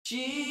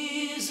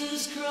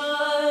Jesus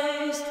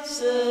Christ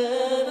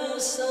set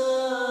aside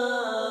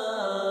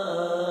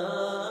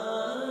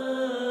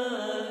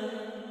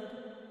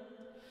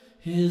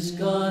His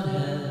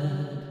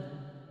Godhead,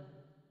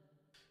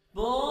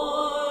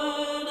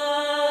 born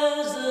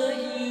as a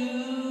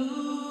human,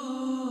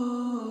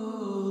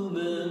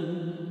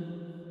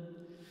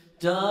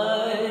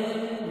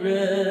 died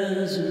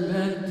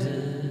resurrected.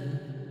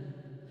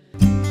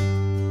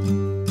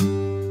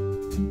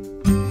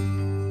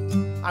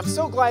 I'm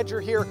so glad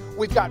you're here.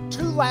 We've got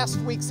 2 last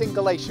weeks in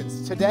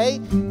Galatians, today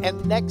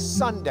and next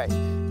Sunday.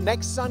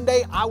 Next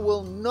Sunday, I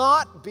will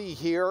not be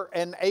here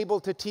and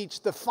able to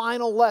teach the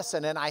final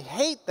lesson, and I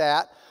hate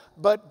that,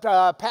 but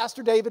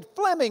Pastor David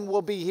Fleming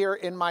will be here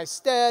in my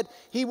stead.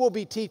 He will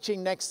be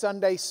teaching next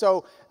Sunday,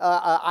 so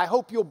I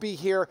hope you'll be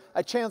here,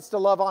 a chance to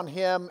love on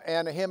him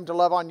and him to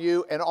love on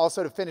you, and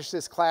also to finish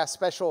this class.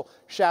 Special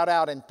shout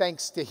out and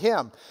thanks to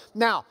him.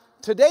 Now,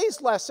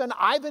 today's lesson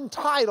I've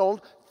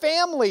entitled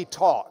Family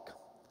Talk.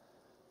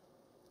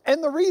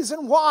 And the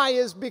reason why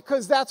is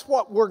because that's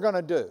what we're going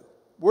to do.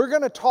 We're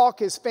going to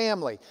talk as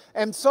family.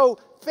 And so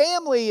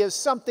family is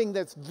something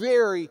that's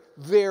very,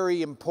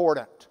 very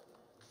important.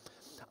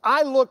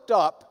 I looked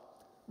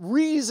up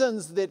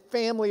reasons that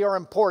family are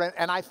important,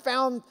 and I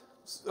found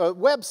a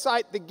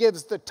website that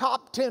gives the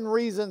top 10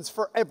 reasons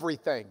for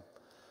everything.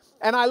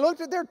 And I looked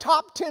at their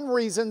top 10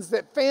 reasons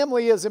that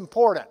family is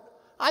important.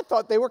 I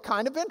thought they were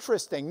kind of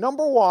interesting.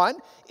 Number 1,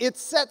 it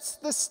sets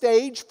the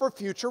stage for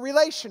future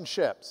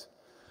relationships.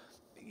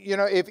 You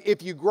know,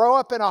 if you grow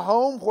up in a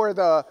home where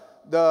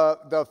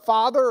the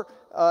father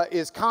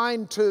is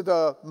kind to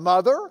the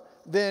mother,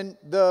 then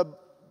the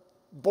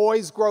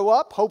boys grow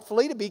up,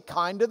 hopefully, to be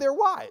kind to their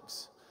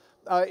wives.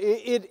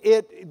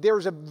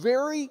 There's a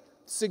very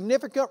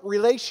significant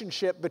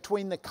relationship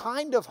between the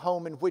kind of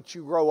home in which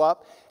you grow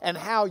up and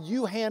how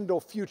you handle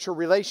future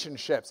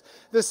relationships.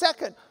 The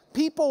second,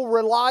 people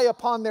rely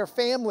upon their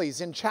families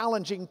in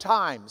challenging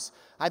times.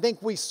 I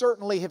think we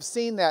certainly have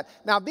seen that.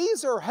 Now,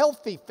 these are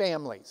healthy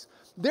families.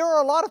 There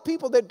are a lot of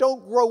people that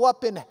don't grow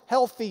up in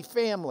healthy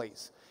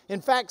families.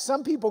 In fact,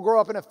 some people grow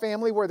up in a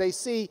family where they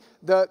see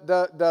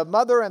the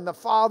mother and the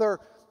father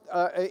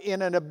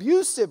in an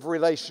abusive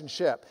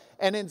relationship.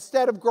 And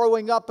instead of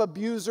growing up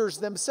abusers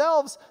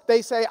themselves,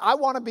 they say, I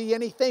want to be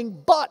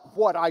anything but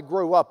what I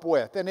grew up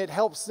with. And it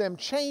helps them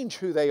change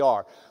who they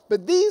are.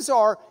 But these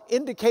are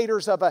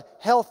indicators of a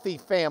healthy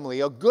family,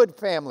 a good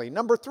family.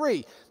 Number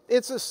 3,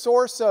 it's a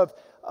source of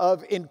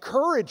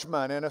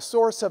encouragement and a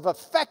source of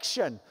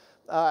affection.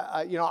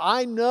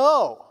 I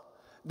know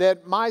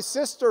that my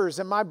sisters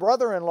and my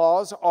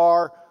brother-in-laws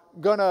are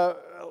going to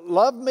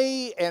love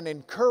me and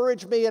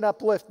encourage me and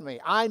uplift me.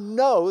 I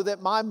know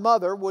that my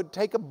mother would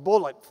take a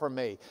bullet for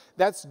me.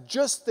 That's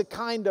just the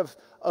kind of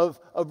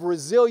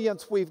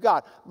resilience we've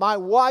got. My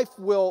wife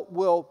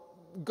will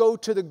go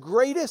to the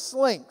greatest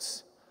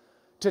lengths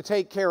to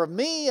take care of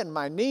me and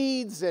my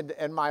needs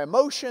and my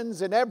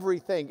emotions and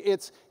everything.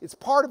 It's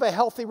part of a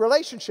healthy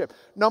relationship.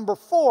 Number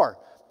 4,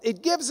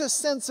 it gives a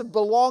sense of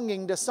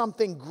belonging to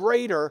something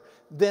greater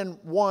than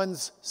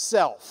one's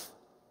self.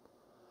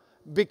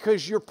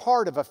 Because you're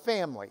part of a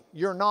family.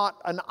 You're not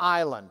an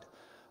island.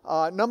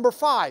 Number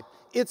 5,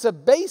 it's a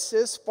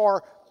basis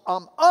for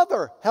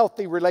other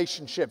healthy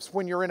relationships.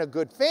 When you're in a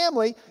good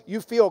family,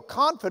 you feel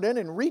confident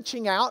in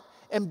reaching out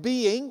and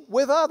being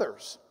with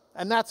others.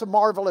 And that's a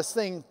marvelous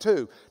thing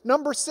too.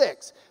 Number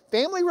 6,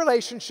 family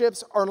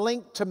relationships are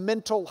linked to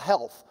mental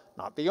health.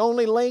 Not the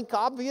only link,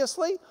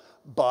 obviously,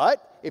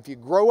 but if you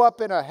grow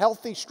up in a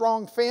healthy,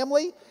 strong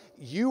family,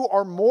 you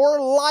are more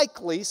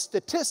likely,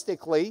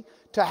 statistically,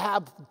 to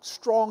have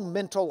strong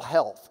mental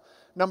health.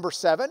 Number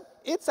 7,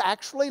 it's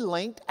actually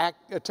linked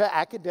to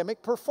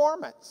academic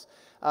performance.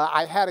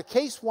 I had a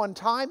case one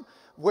time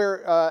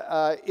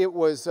where it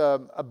was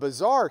a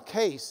bizarre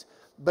case,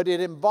 but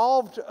it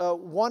involved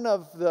one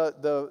of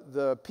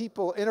the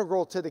people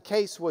integral to the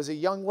case was a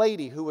young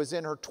lady who was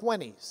in her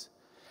 20s.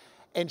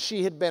 And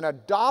she had been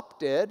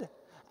adopted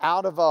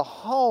out of a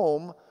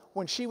home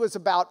when she was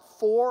about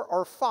 4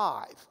 or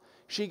 5.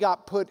 She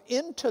got put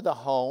into the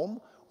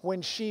home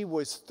when she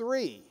was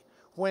 3.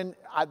 When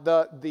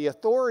the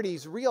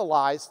authorities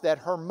realized that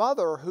her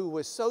mother, who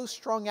was so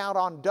strung out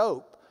on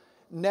dope,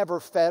 never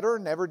fed her,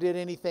 never did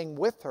anything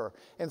with her.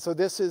 And so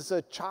this is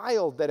a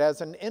child that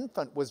as an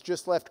infant was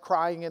just left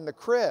crying in the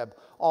crib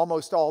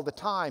almost all the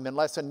time,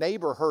 unless a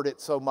neighbor heard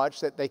it so much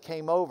that they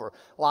came over,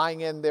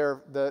 lying in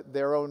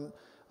their own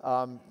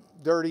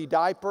dirty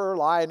diaper,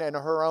 lying in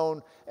her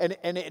own, and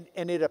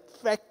it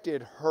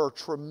affected her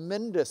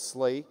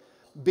tremendously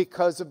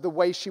because of the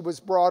way she was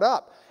brought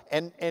up.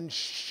 And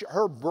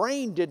her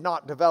brain did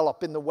not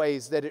develop in the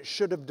ways that it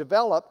should have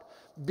developed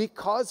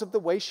because of the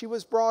way she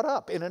was brought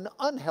up in an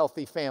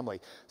unhealthy family.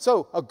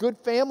 So a good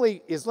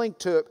family is linked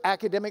to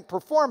academic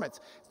performance.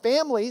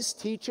 Families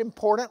teach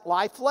important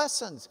life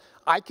lessons.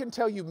 I can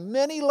tell you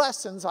many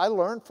lessons I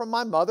learned from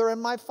my mother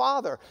and my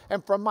father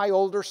and from my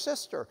older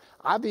sister.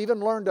 I've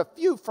even learned a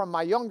few from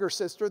my younger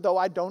sister, though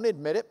I don't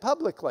admit it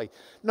publicly.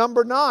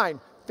 Number 9,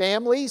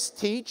 families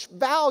teach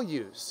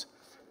values.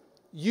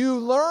 You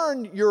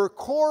learn your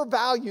core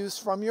values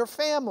from your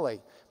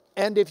family.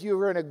 And if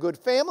you're in a good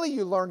family,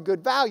 you learn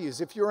good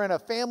values. If you're in a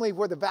family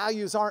where the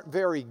values aren't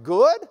very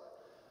good,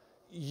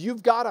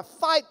 you've got to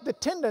fight the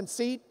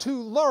tendency to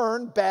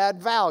learn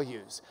bad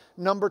values.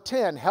 Number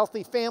 10,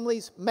 healthy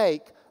families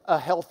make a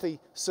healthy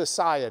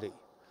society.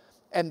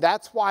 And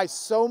that's why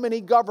so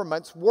many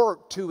governments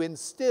work to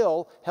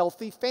instill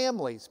healthy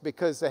families,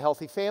 because the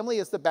healthy family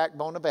is the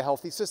backbone of a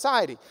healthy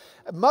society.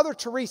 Mother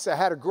Teresa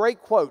had a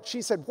great quote.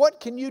 She said, "What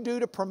can you do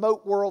to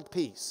promote world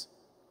peace?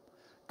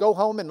 Go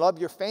home and love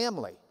your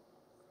family."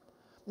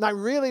 And I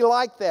really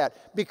like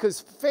that, because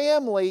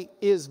family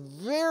is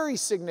very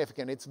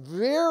significant. It's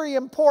very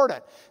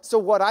important. So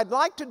what I'd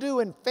like to do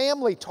in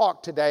family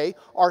talk today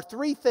are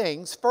 3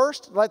 things.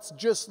 First, let's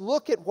just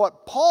look at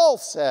what Paul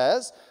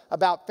says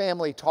about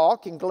family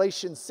talk in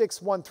Galatians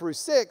 6, 1 through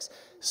 6.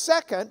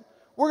 Second,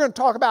 we're going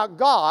to talk about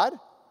God,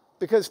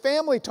 because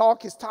family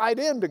talk is tied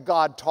into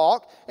God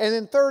talk. And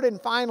then third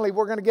and finally,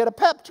 we're going to get a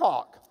pep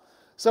talk.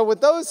 So with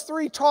those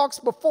 3 talks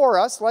before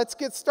us, let's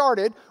get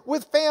started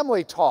with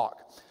family talk.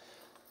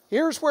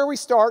 Here's where we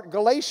start,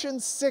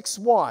 Galatians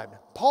 6:1.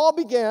 Paul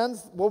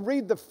begins, we'll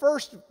read the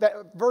first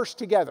verse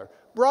together.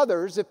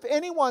 "Brothers, if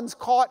anyone's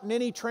caught in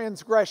any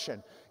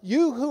transgression,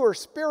 you who are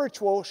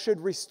spiritual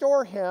should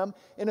restore him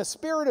in a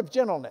spirit of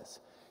gentleness.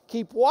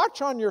 Keep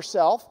watch on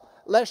yourself,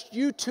 lest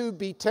you too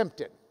be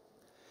tempted."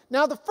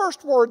 Now the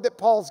first word that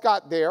Paul's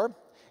got there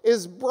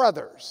is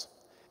brothers.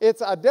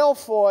 It's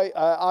adelphoi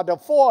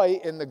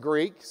in the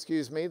Greek,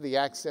 the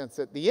accent's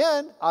at the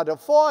end,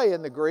 adelphoi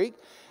in the Greek.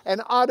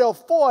 And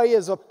adelphoi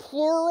is a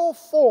plural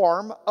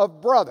form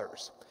of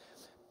brothers.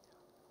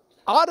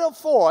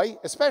 Adelphoi,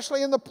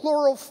 especially in the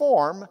plural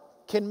form,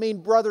 can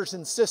mean brothers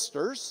and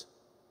sisters.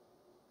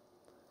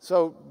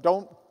 So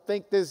don't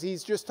think this,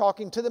 he's just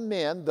talking to the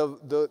men.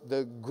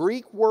 The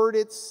Greek word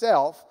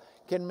itself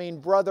can mean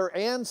brother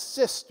and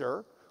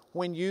sister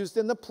when used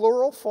in the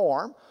plural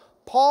form.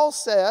 Paul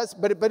says,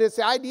 but its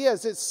idea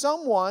is it's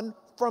someone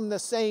from the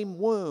same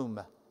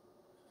womb.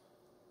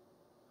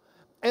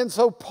 And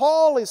so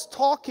Paul is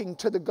talking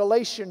to the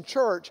Galatian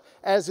church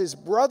as his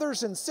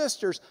brothers and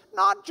sisters,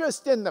 not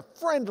just in the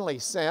friendly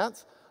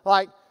sense,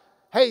 like,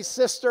 "Hey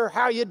sister,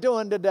 how you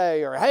doing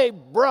today?" or "Hey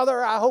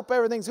brother, I hope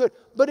everything's good,"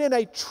 but in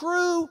a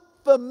true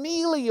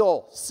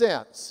familial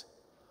sense,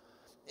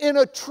 in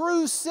a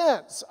true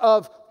sense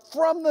of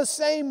from the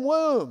same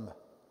womb,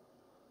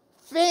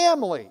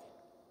 family,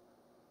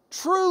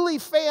 truly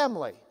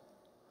family.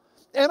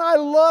 And I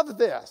love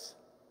this,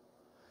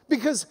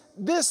 because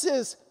this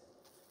is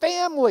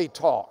family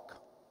talk.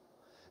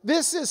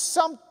 This is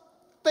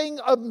something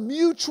of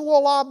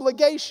mutual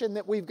obligation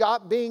that we've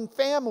got, being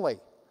family.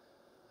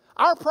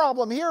 Our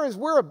problem here is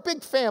we're a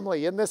big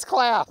family in this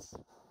class.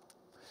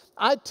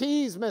 I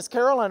tease Miss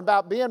Carolyn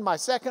about being my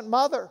second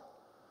mother.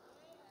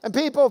 And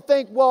people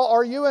think, "Well,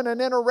 are you in an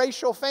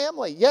interracial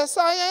family?" Yes,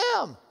 I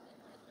am.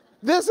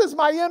 This is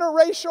my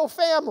interracial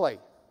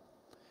family.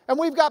 And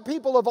we've got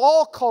people of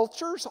all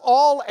cultures,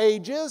 all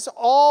ages,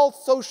 all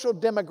social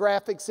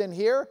demographics in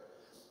here.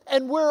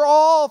 And we're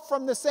all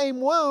from the same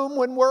womb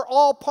when we're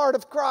all part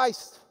of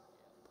Christ.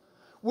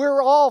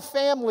 We're all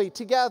family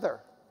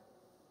together.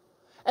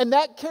 And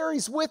that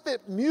carries with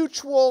it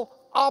mutual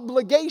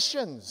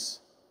obligations.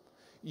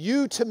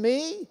 You to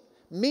me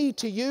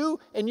to you,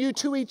 and you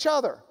to each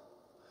other.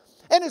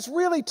 And it's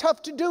really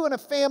tough to do in a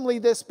family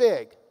this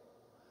big.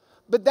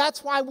 But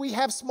that's why we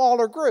have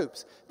smaller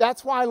groups.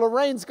 That's why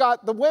Lorraine's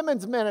got the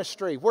women's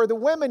ministry, where the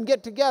women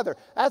get together.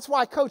 That's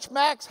why Coach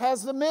Max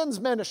has the men's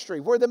ministry,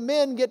 where the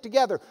men get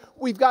together.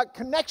 We've got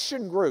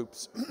connection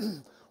groups.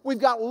 We've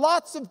got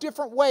lots of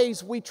different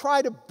ways we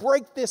try to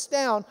break this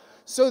down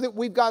so that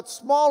we've got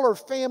smaller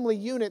family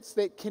units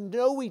that can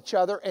know each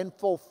other and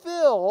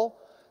fulfill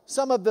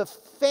some of the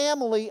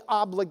family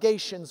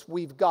obligations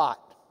we've got.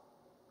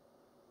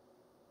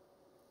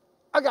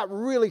 I got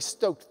really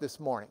stoked this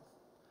morning,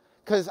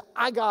 because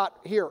I got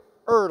here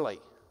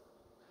early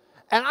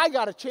and I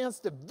got a chance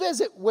to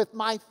visit with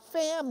my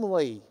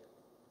family.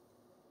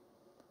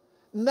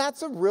 And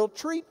that's a real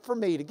treat for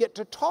me to get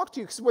to talk to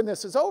you, because when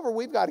this is over,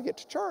 we've got to get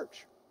to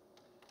church.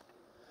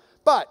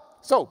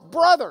 So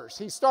brothers,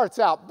 he starts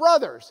out,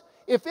 "Brothers,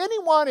 if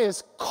anyone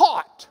is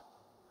caught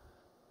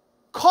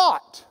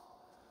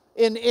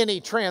in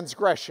any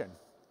transgression."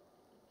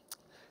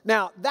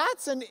 Now,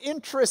 that's an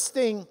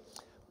interesting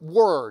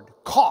word,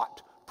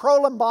 caught.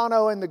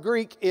 Prolambano in the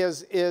Greek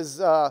is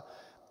a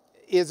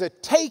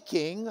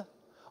taking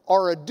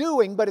or a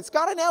doing, but it's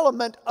got an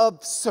element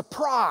of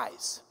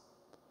surprise.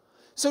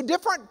 So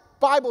different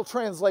Bible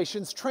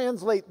translations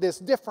translate this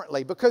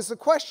differently, because the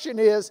question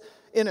is,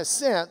 in a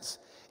sense,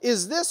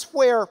 is this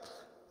where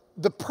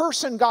the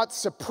person got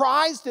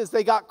surprised as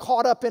they got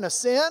caught up in a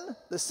sin?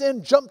 The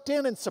sin jumped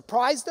in and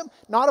surprised them?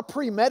 Not a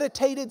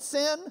premeditated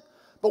sin,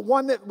 but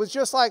one that was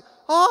just like,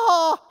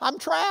 I'm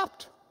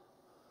trapped.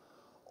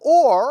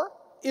 Or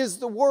is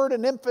the word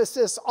an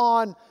emphasis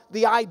on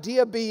the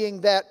idea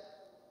being that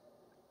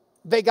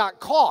they got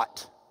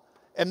caught,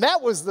 and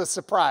that was the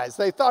surprise?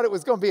 They thought it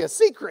was going to be a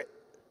secret,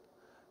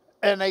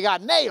 and they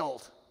got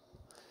nailed.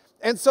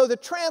 And so the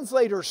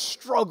translators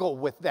struggle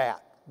with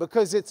that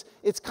because it's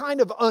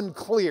kind of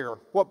unclear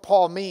what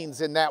Paul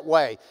means in that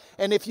way.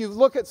 And if you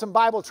look at some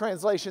Bible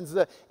translations,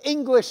 the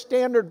English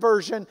Standard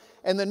Version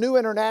and the New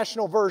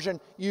International Version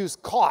use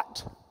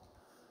caught.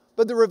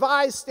 But the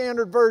Revised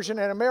Standard Version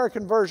and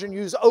American Version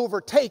use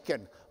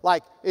overtaken,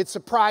 like it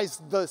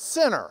surprised the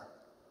sinner.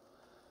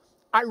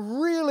 I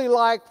really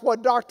like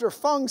what Dr.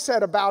 Fung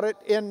said about it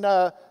in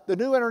the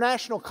New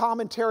International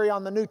Commentary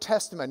on the New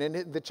Testament, in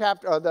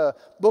the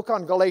book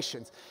on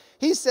Galatians.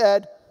 He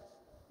said,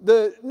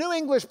 the New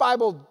English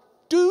Bible,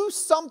 "do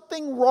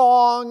something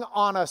wrong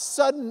on a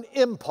sudden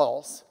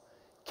impulse,"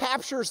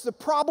 captures the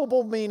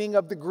probable meaning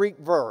of the Greek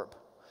verb,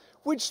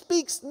 which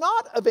speaks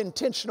not of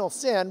intentional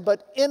sin,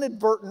 but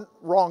inadvertent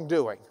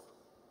wrongdoing.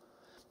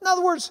 In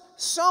other words,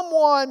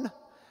 someone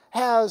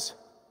has,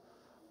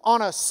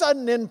 on a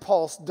sudden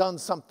impulse, done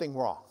something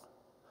wrong.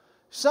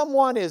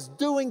 Someone is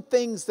doing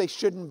things they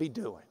shouldn't be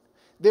doing.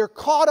 They're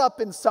caught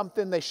up in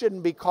something they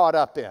shouldn't be caught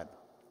up in.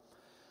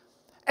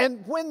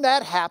 And when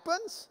that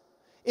happens,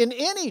 in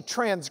any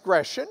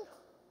transgression,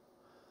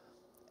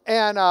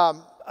 and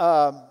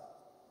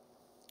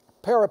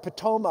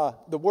parapatoma,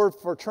 the word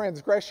for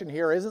transgression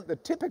here, isn't the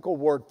typical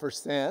word for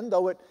sin,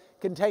 though it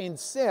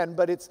contains sin,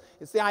 but it's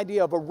the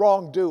idea of a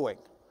wrongdoing,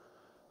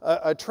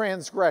 a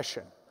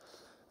transgression.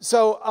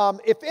 So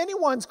if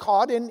anyone's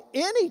caught in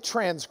any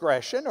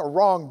transgression or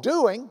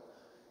wrongdoing,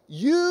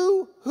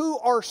 you who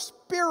are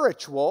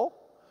spiritual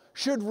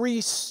should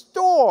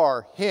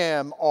restore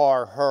him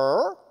or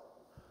her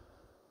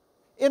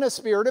in a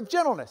spirit of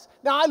gentleness.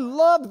 Now, I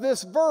love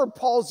this verb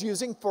Paul's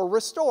using for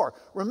restore.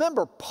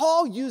 Remember,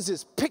 Paul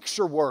uses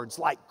picture words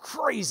like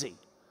crazy.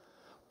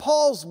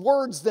 Paul's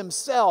words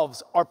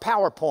themselves are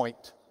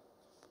PowerPoint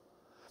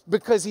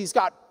because he's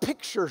got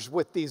pictures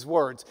with these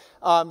words.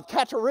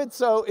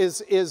 Katarizo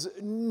is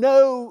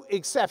no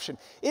exception.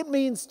 It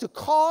means to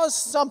cause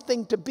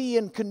something to be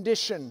in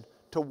condition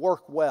to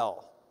work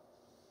well.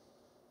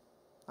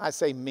 I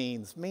say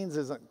means. Means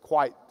isn't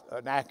quite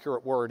an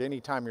accurate word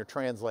anytime you're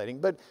translating,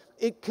 but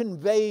it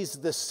conveys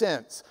the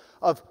sense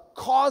of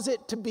cause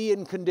it to be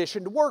in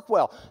condition to work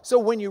well. So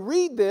when you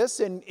read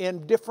this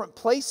in different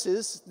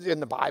places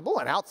in the Bible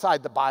and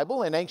outside the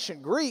Bible in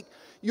ancient Greek,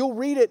 you'll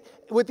read it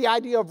with the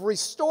idea of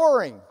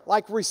restoring,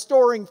 like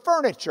restoring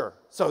furniture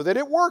so that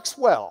it works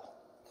well,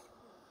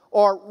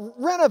 or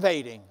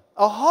renovating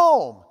a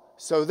home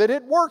so that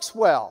it works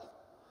well,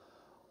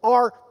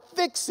 or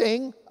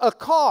fixing a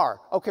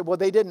car. Okay, well,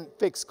 they didn't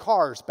fix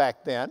cars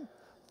back then,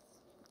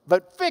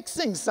 but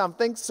fixing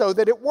something so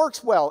that it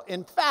works well.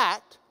 In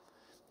fact,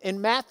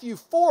 in Matthew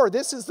 4,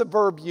 this is the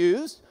verb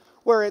used,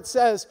 where it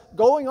says,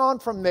 going on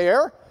from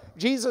there,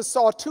 Jesus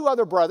saw two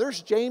other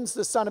brothers, James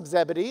the son of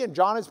Zebedee and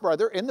John his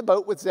brother, in the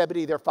boat with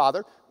Zebedee their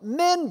father,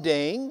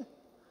 mending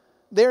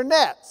their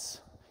nets.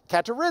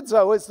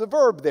 Katarizo is the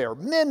verb there,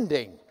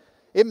 mending.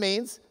 It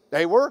means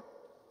they were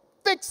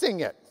fixing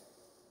it.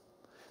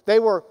 They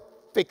were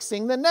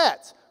fixing the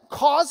nets,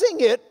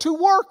 causing it to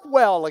work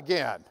well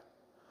again.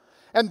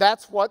 And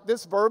that's what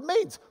this verb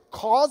means.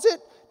 Cause it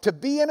to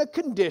be in a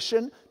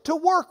condition to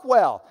work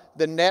well.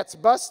 The net's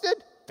busted,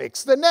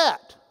 fix the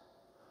net.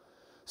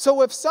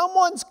 So if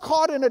someone's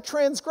caught in a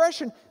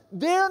transgression,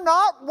 they're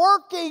not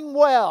working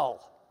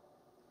well.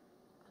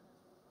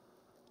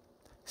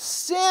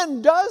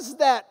 Sin does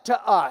that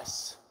to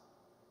us.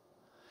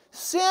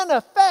 Sin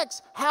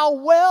affects how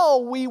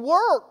well we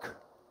work.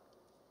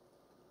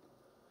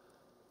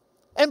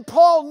 And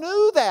Paul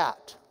knew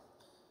that.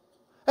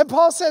 And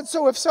Paul said,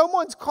 so if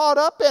someone's caught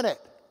up in it,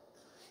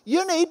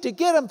 you need to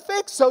get them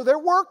fixed so they're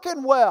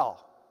working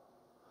well.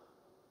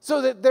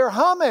 So that they're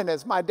humming,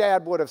 as my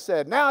dad would have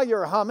said. Now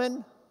you're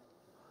humming.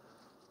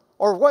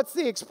 Or what's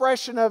the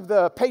expression of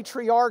the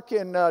patriarch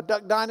in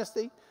Duck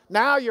Dynasty?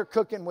 Now you're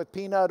cooking with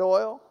peanut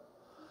oil.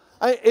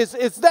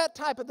 It's that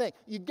type of thing.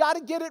 You got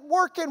to get it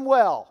working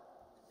well.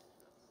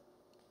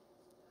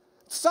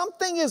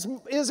 Something is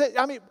it?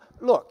 I mean,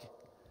 look.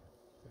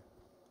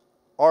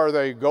 Are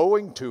they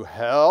going to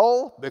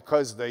hell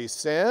because they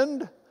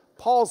sinned?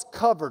 Paul's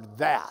covered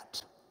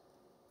that.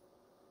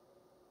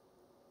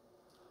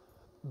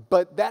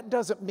 But that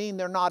doesn't mean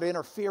they're not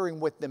interfering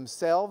with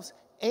themselves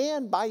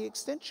and, by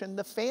extension,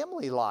 the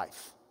family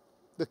life,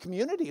 the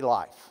community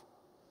life.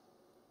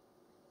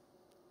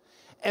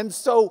 And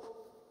so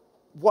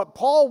what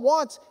Paul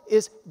wants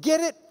is get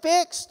it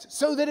fixed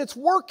so that it's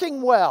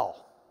working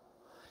well.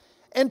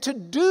 And to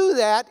do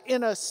that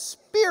in a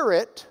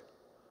spirit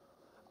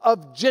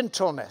of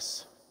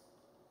gentleness.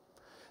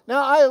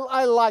 Now,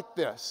 I like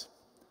this.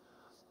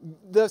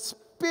 The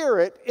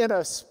spirit in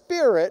a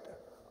spirit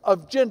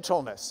of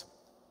gentleness.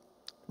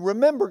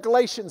 Remember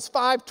Galatians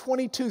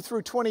 5:22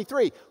 through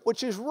 23,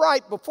 which is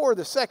right before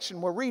the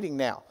section we're reading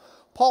now.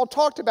 Paul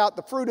talked about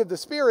the fruit of the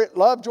Spirit: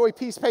 love, joy,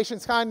 peace,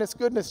 patience, kindness,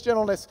 goodness,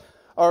 gentleness,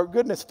 or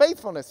goodness,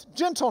 faithfulness,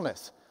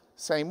 gentleness.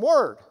 Same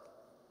word.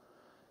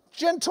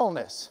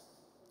 Gentleness.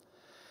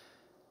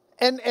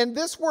 And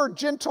this word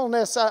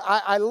gentleness,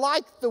 I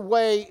like the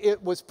way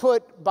it was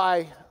put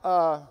by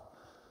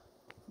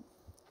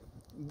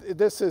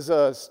This is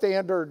a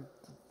standard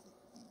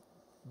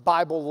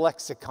Bible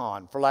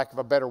lexicon, for lack of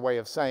a better way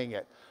of saying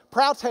it.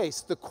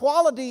 Prautes, the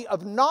quality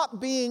of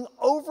not being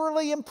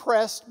overly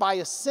impressed by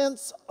a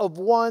sense of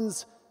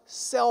one's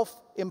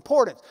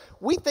self-importance.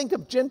 We think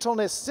of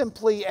gentleness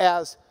simply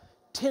as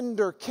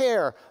tender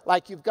care,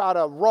 like you've got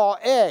a raw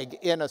egg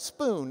in a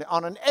spoon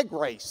on an egg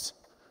race.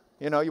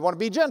 You know, you want to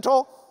be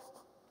gentle.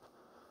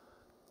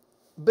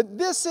 But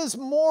this is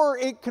more,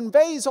 it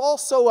conveys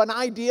also an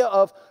idea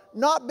of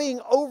not being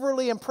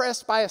overly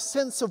impressed by a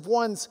sense of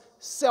one's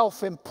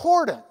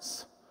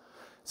self-importance.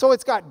 So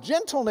it's got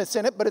gentleness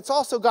in it, but it's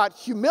also got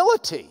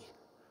humility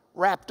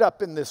wrapped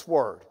up in this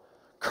word.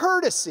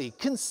 Courtesy,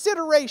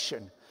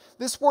 consideration.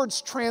 This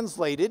word's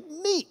translated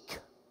meek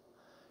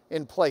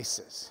in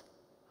places.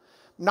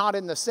 Not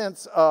in the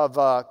sense of,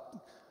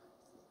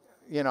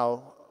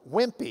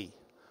 wimpy,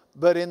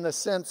 but in the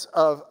sense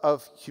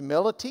of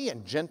humility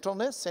and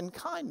gentleness and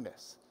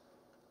kindness.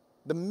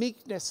 The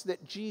meekness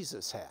that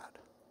Jesus had.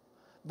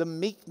 The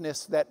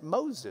meekness that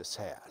Moses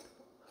had.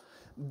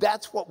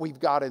 That's what we've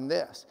got in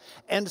this.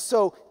 And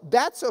so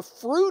that's a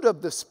fruit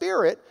of the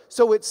Spirit.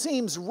 So it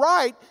seems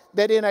right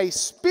that in a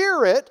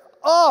spirit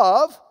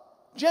of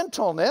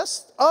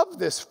gentleness, of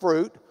this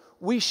fruit,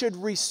 we should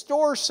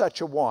restore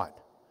such a one.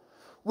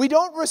 We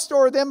don't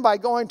restore them by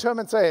going to them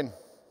and saying,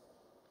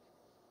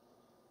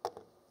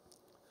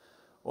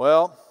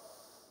 well,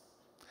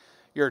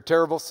 you're a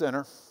terrible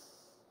sinner.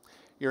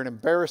 You're an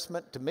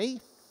embarrassment to me.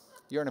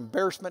 You're an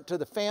embarrassment to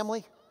the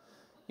family.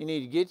 You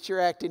need to get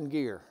your act in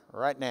gear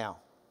right now.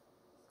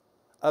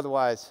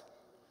 Otherwise,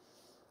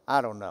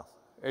 I don't know.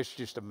 It's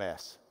just a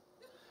mess.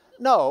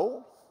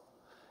 No.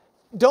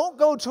 Don't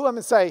go to them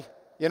and say,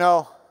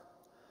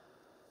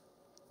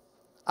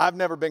 I've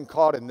never been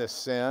caught in this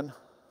sin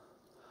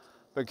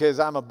because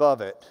I'm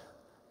above it.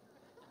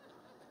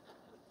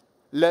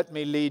 Let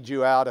me lead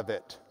you out of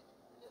it.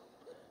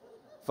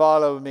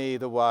 Follow me,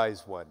 the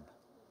wise one.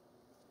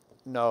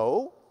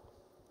 No.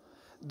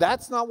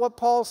 That's not what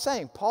Paul's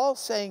saying. Paul's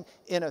saying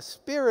in a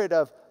spirit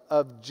of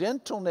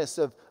gentleness,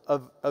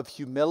 of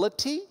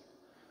humility.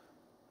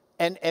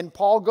 And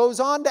Paul goes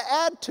on to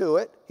add to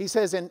it. He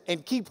says,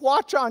 and keep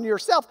watch on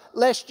yourself,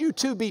 lest you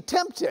too be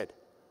tempted.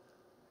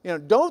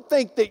 Don't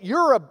think that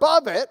you're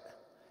above it,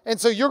 and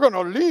so you're going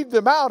to lead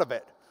them out of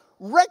it.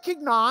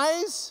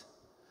 Recognize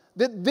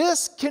that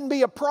this can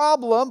be a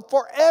problem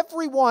for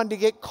everyone to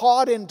get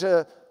caught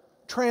into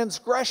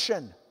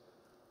transgression,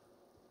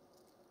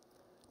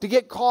 to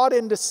get caught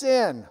into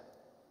sin.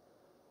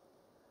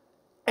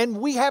 And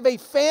we have a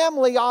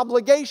family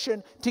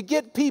obligation to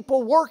get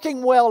people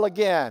working well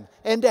again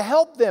and to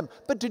help them,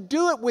 but to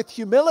do it with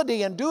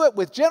humility and do it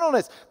with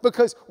gentleness,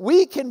 because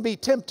we can be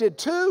tempted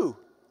too.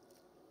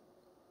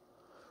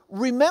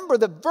 Remember,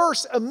 the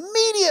verse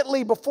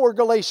immediately before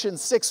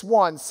Galatians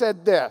 6:1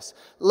 said this: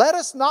 let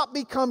us not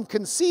become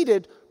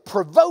conceited,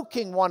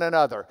 provoking one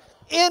another,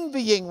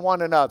 envying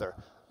one another.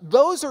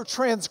 Those are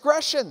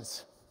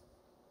transgressions.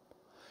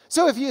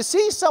 So if you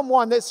see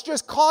someone that's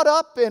just caught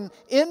up in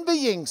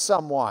envying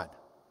someone,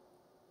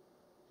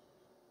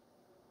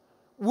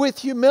 with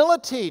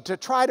humility to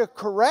try to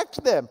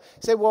correct them,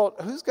 say, well,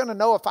 who's going to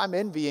know if I'm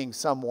envying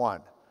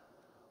someone?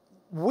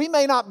 We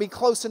may not be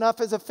close enough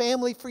as a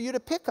family for you to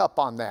pick up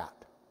on that.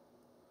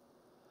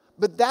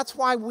 But that's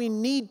why we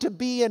need to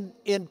be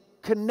in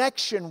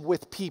connection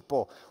with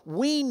people.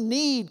 We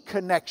need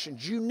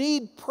connections. You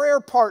need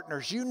prayer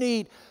partners. You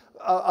need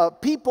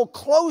people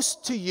close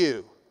to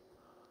you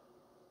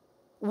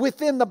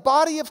within the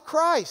body of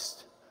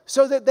Christ,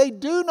 so that they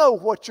do know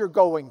what you're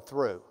going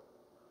through.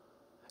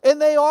 And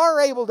they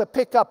are able to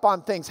pick up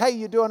on things. Hey,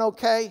 you doing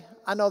okay?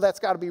 I know that's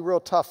got to be real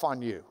tough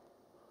on you.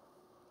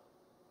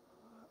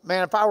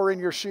 Man, if I were in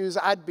your shoes,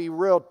 I'd be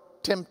real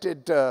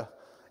tempted to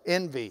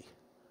envy.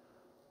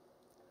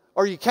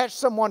 Or you catch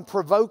someone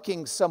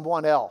provoking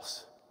someone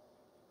else,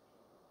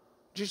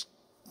 just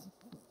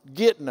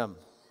getting them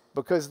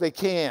because they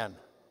can.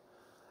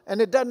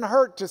 And it doesn't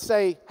hurt to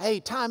say,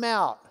 hey, time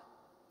out.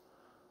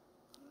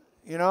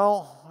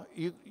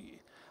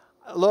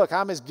 Look,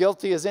 I'm as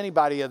guilty as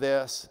anybody of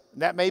this.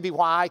 That may be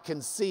why I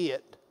can see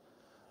it.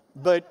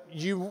 But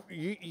you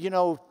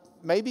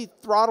maybe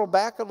throttle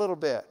back a little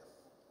bit.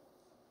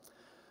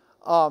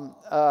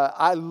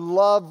 I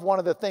love one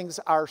of the things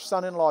our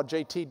son-in-law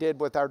JT did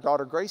with our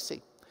daughter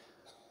Gracie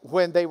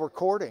when they were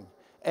courting.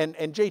 And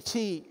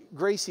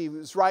Gracie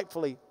was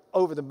rightfully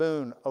over the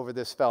moon over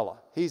this fella.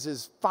 He's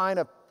as fine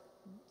a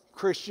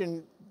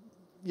Christian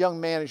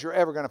young man as you're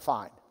ever going to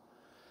find.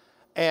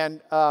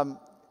 And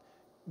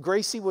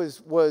Gracie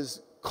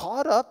was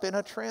caught up in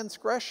a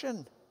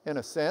transgression, in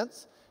a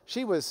sense.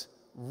 She was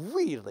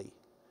really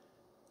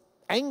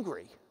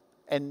angry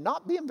and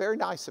not being very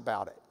nice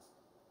about it.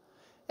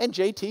 And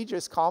JT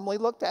just calmly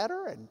looked at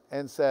her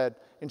and said,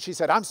 and she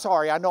said, I'm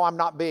sorry, I know I'm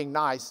not being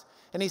nice.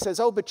 And he says,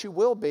 oh, but you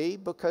will be,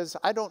 because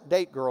I don't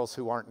date girls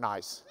who aren't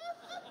nice.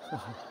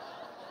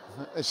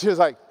 And she was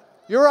like,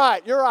 you're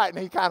right. And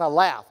he kind of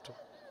laughed.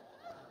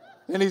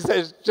 And he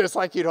says, just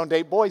like you don't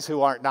date boys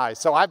who aren't nice,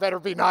 so I better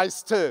be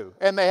nice too.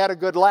 And they had a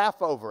good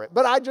laugh over it.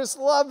 But I just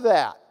love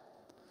that.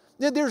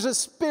 There's a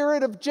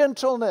spirit of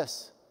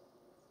gentleness.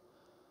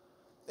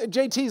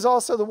 JT's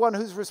also the one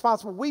who's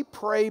responsible. We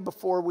pray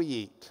before we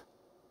eat.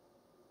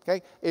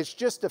 Okay? It's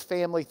just a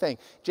family thing.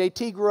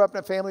 JT grew up in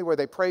a family where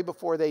they pray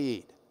before they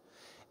eat.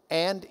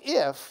 And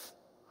if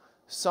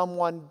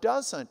someone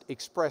doesn't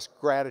express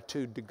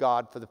gratitude to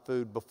God for the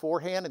food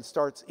beforehand and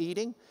starts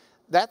eating,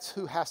 that's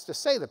who has to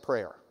say the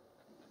prayer,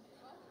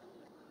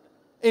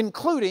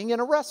 including in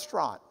a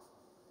restaurant.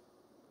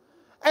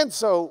 And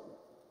so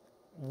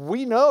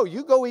we know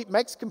you go eat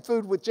Mexican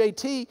food with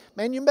JT,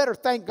 man, you better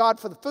thank God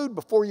for the food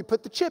before you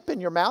put the chip in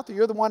your mouth, or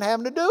you're the one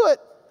having to do it.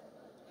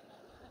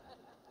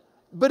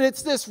 But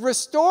it's this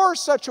restore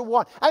such a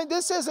one. I mean,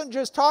 this isn't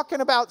just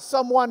talking about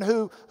someone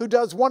who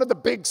does one of the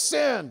big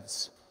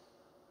sins.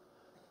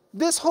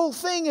 This whole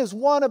thing is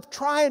one of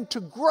trying to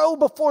grow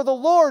before the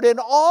Lord in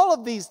all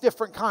of these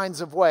different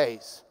kinds of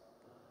ways.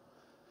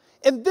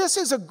 And this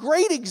is a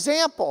great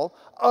example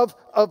of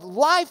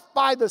life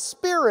by the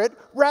Spirit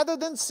rather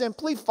than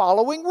simply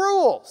following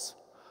rules.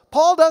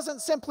 Paul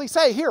doesn't simply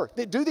say, here,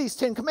 do these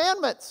 10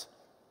 commandments.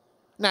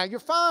 Now you're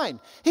fine.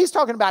 He's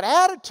talking about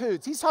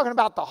attitudes. He's talking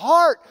about the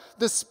heart.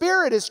 The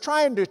Spirit is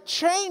trying to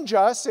change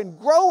us and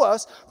grow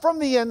us from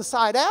the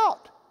inside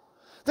out.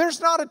 There's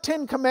not a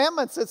 10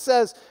 commandments that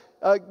says,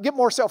 get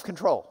more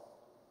self-control.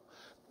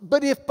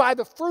 But if by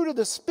the fruit of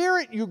the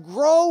Spirit you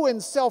grow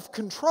in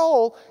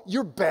self-control,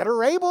 you're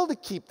better able to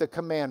keep the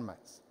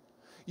commandments.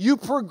 You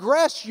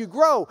progress, you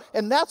grow.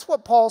 And that's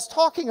what Paul's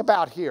talking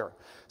about here.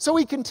 So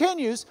he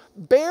continues,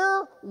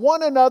 bear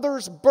one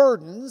another's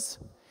burdens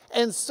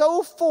and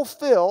so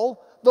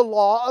fulfill the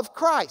law of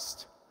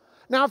Christ.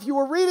 Now, if you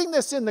were reading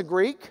this in the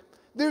Greek,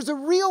 there's a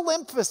real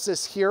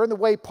emphasis here in the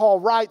way Paul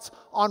writes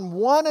on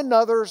one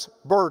another's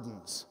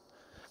burdens.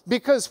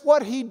 Because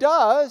what he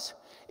does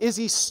is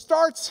he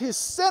starts his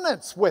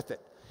sentence with it.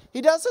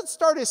 He doesn't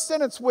start his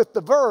sentence with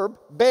the verb,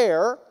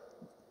 bear,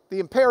 the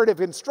imperative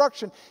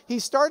instruction. He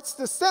starts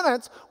the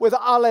sentence with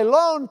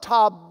alelon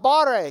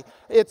tabare.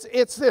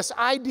 It's this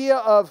idea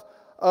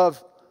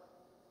of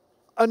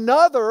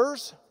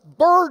another's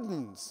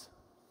burdens,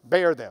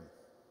 bear them.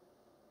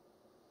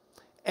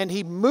 And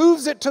he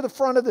moves it to the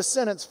front of the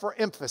sentence for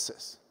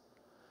emphasis.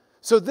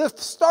 So the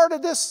start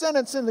of this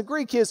sentence in the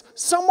Greek is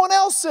someone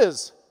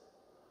else's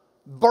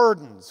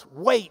burdens,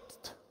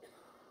 weight,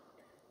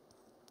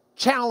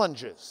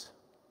 challenges.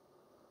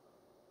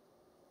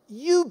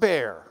 You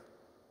bear.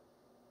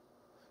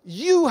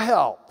 You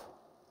help.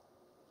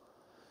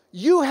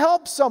 You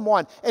help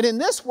someone. And in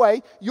this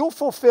way, you'll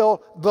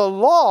fulfill the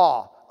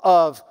law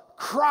of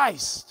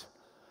Christ,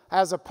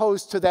 as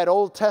opposed to that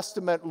Old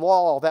Testament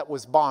law that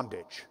was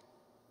bondage.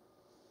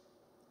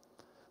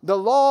 The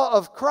law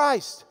of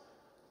Christ,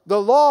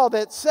 the law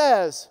that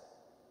says,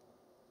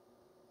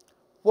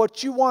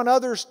 what you want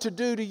others to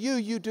do to you,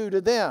 you do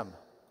to them.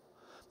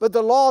 But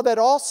the law that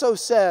also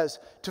says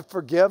to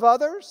forgive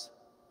others,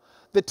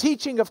 the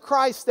teaching of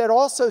Christ that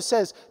also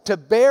says to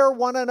bear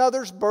one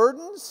another's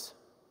burdens,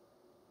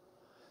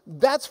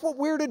 that's what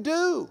we're to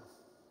do.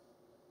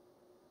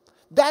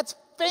 That's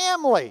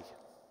family.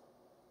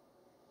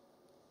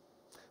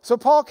 So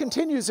Paul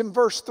continues in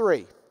verse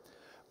 3.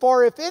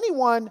 For if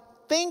anyone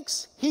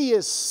thinks he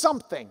is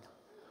something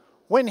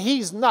when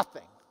he's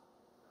nothing.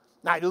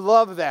 Now, I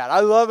love that.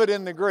 I love it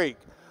in the Greek.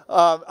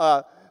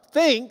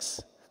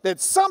 Thinks that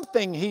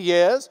something he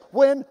is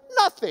when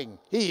nothing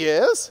he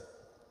is.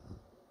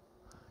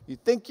 You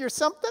think you're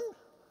something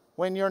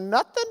when you're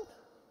nothing?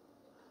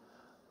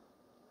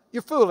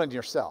 You're fooling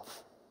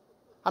yourself.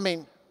 I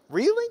mean,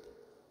 really?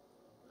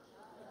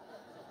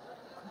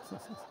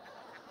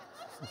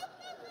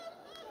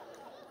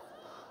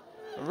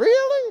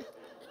 Really?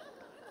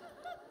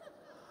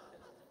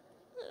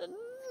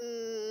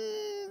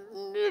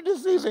 You're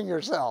deceiving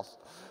yourself.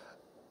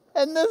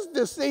 And this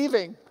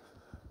deceiving,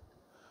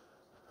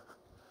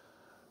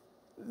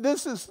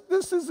 this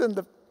is in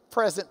the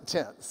present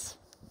tense,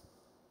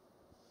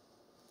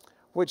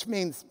 which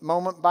means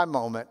moment by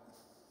moment,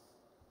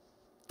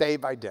 day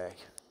by day.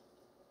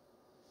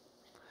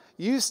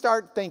 You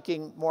start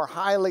thinking more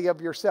highly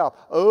of yourself.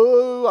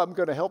 Oh, I'm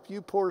going to help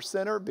you, poor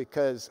sinner,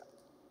 because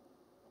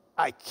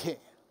I can't.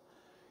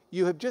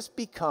 You have just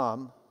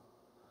become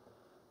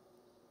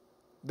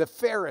the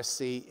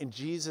Pharisee in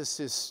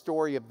Jesus'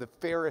 story of the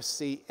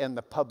Pharisee and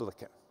the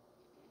publican,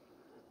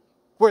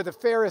 where the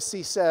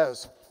Pharisee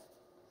says,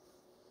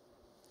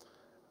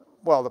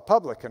 well, the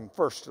publican,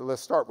 first,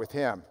 let's start with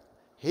him.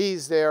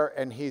 He's there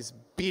and he's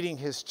beating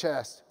his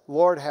chest.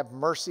 Lord, have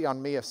mercy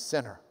on me, a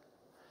sinner.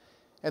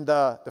 And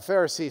the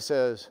Pharisee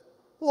says,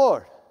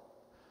 Lord,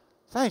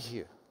 thank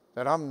you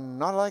that I'm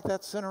not like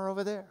that sinner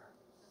over there.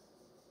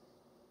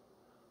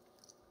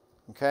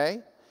 Okay?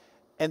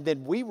 And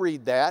then we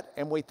read that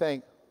and we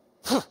think,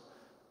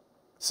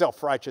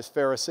 self-righteous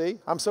Pharisee,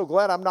 I'm so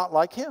glad I'm not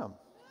like him.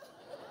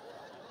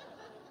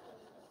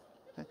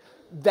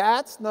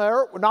 That's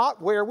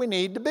not where we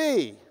need to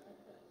be.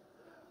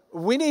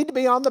 We need to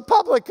be on the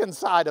publican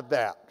side of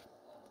that.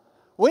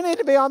 We need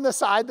to be on the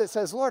side that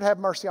says, Lord, have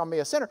mercy on me,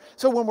 a sinner.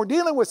 So when we're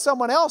dealing with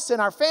someone else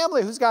in our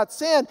family who's got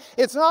sin,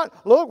 it's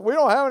not, look, we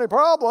don't have any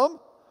problem.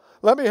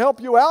 Let me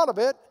help you out of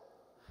it.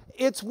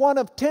 It's one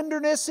of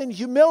tenderness and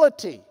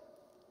humility.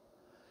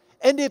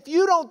 And if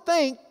you don't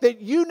think that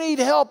you need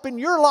help in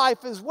your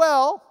life as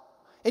well,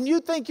 and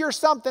you think you're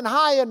something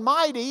high and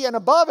mighty and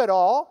above it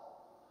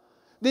all,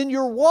 then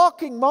you're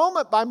walking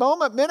moment by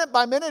moment, minute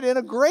by minute in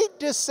a great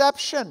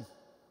deception.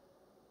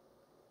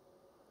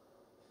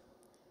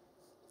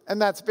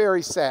 And that's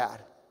very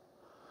sad.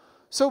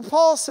 So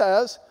Paul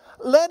says,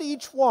 let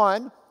each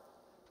one,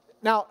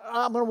 now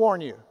I'm going to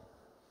warn you,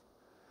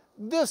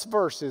 this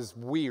verse is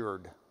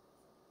weird.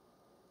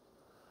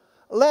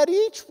 Let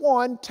each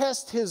one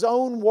test his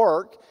own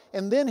work,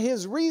 and then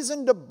his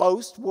reason to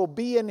boast will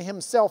be in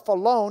himself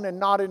alone and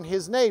not in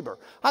his neighbor.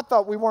 I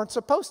thought we weren't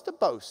supposed to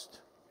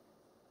boast.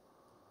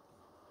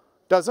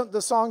 Doesn't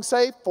the song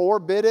say,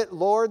 forbid it,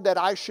 Lord, that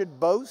I should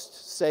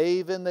boast,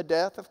 save in the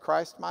death of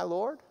Christ my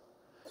Lord?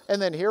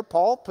 And then here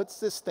Paul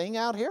puts this thing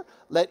out here.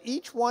 Let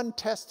each one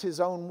test his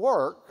own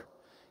work,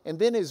 and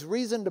then his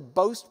reason to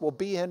boast will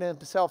be in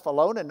himself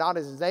alone and not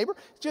in his neighbor.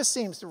 It just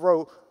seems to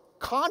go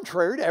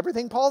contrary to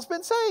everything Paul's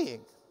been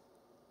saying.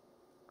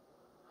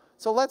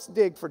 So let's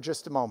dig for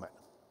just a moment.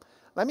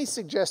 Let me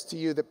suggest to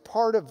you that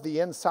part of the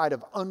insight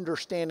of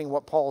understanding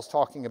what Paul's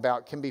talking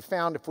about can be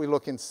found if we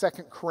look in 2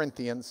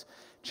 Corinthians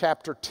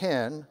chapter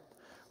 10,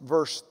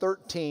 verse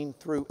 13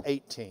 through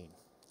 18.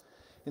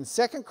 In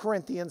 2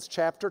 Corinthians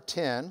chapter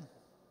 10,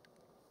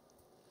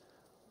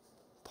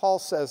 Paul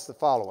says the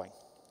following.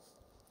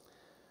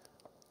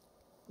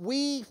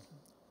 We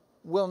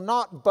will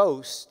not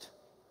boast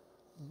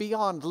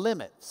beyond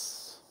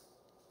limits.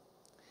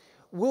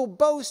 We'll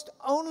boast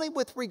only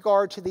with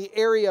regard to the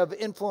area of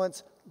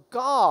influence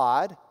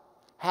God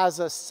has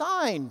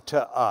assigned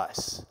to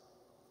us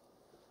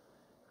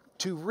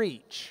to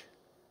reach,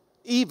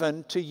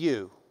 even to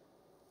you.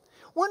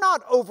 We're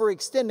not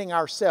overextending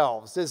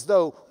ourselves as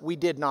though we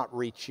did not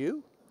reach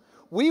you.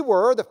 We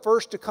were the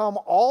first to come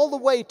all the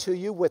way to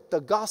you with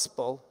the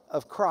gospel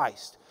of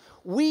Christ.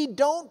 We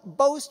don't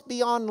boast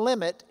beyond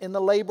limit in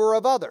the labor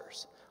of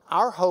others.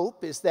 Our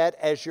hope is that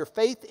as your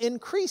faith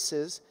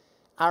increases,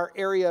 our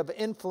area of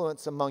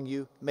influence among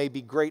you may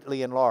be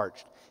greatly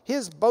enlarged.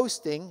 His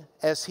boasting,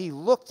 as he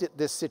looked at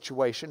this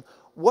situation,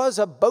 was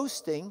a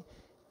boasting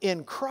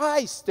in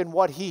Christ and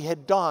what he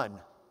had done.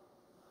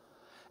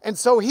 And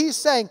so he's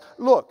saying,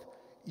 look,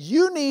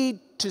 you need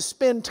to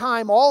spend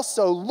time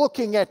also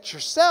looking at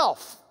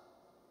yourself.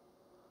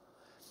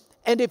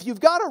 And if you've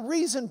got a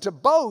reason to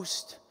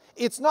boast,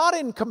 it's not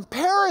in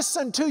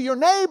comparison to your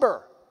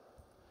neighbor.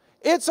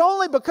 It's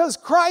only because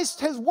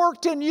Christ has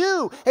worked in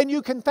you, and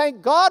you can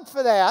thank God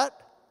for that.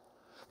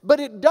 But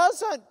it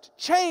doesn't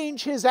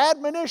change his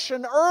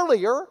admonition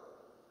earlier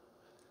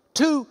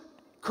to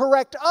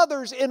correct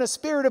others in a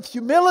spirit of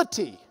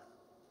humility,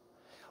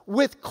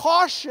 with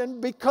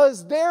caution,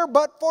 because there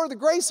but for the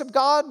grace of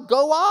God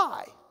go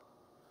I.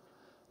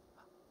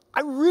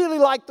 I really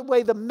like the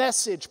way the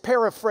Message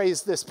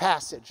paraphrased this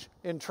passage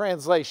in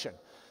translation.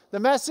 The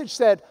Message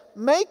said,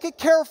 make a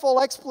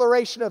careful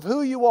exploration of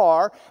who you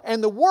are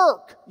and the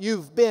work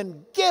you've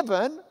been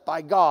given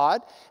by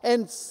God,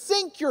 and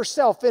sink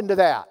yourself into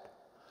that.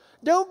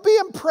 Don't be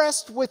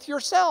impressed with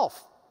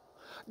yourself.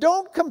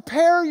 Don't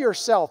compare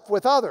yourself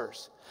with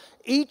others.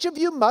 Each of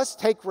you must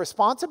take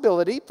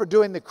responsibility for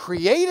doing the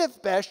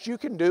creative best you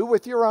can do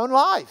with your own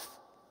life.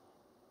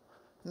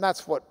 And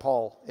that's what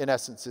Paul, in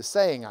essence, is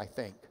saying, I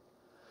think.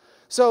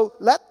 So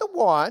let the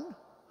one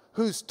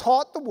who's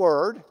taught the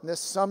word, and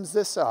this sums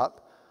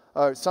up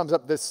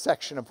this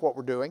section of what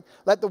we're doing,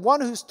 let the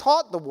one who's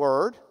taught the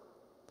word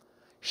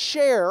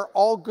share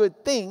all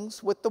good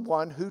things with the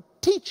one who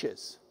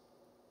teaches.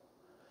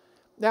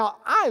 Now,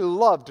 I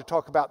love to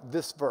talk about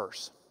this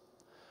verse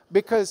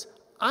because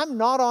I'm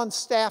not on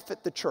staff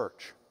at the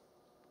church.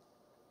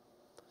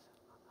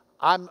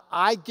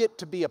 I get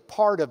to be a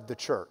part of the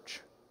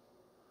church.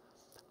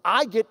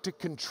 I get to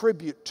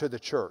contribute to the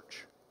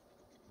church.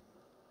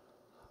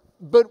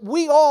 But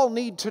we all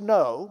need to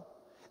know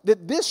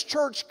that this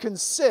church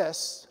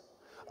consists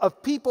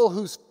of people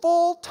whose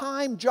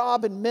full-time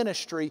job in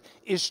ministry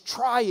is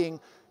trying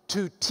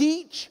to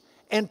teach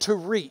and to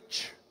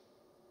reach.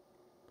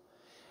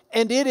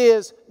 And it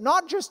is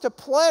not just a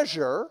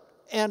pleasure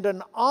and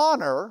an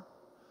honor,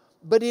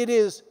 but it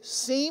is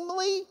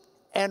seemly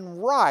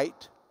and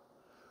right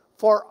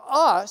for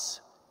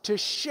us to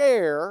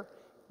share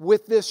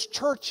with this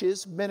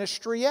church's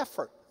ministry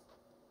effort.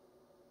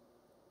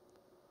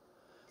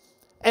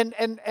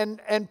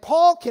 And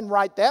Paul can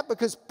write that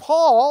because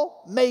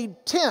Paul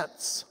made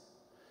tents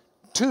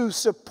to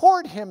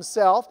support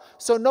himself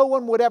so no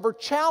one would ever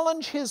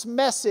challenge his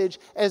message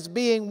as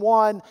being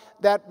one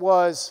that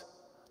was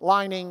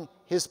lining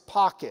his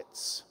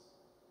pockets.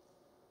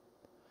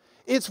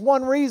 It's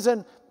one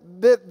reason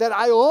that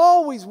I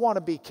always want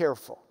to be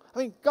careful. I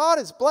mean, God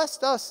has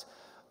blessed us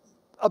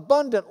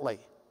abundantly.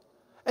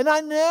 And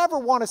I never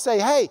want to say,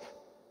 hey,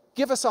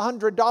 give us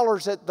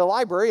 $100 at the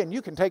library and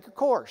you can take a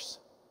course.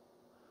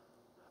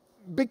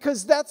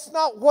 Because that's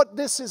not what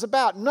this is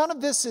about. None of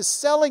this is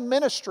selling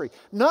ministry.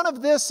 None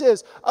of this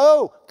is,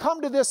 oh,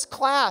 come to this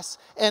class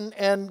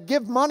and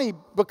give money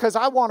because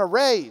I want to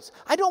raise.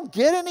 I don't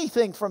get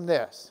anything from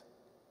this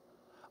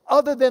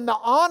other than the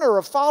honor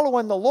of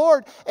following the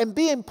Lord and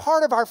being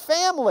part of our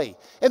family.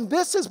 And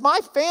this is my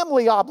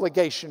family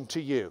obligation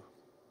to you.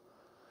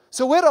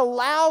 So it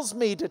allows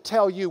me to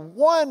tell you,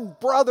 one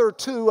brother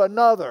to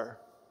another,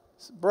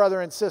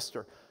 brother and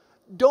sister,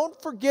 don't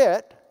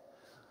forget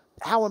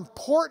how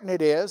important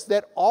it is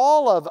that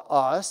all of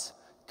us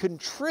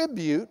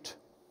contribute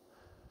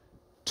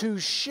to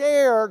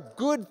share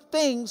good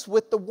things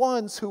with the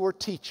ones who are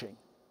teaching.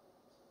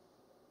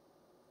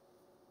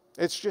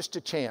 It's just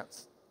a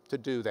chance to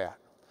do that.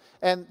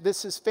 And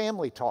this is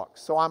family talk,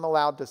 so I'm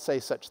allowed to say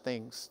such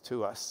things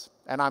to us.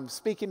 And I'm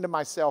speaking to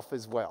myself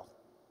as well.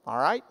 All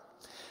right?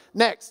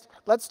 Next,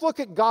 let's look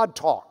at God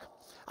talk.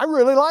 I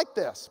really like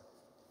this.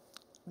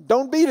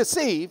 Don't be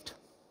deceived.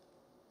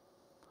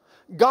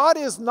 God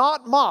is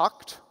not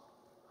mocked,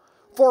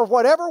 for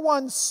whatever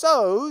one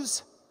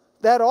sows,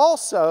 that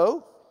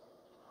also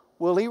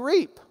will he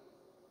reap.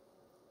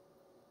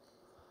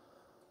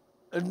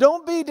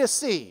 Don't be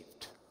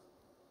deceived.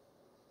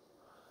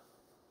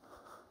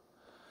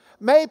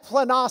 Me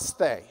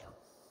planaste.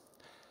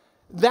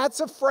 That's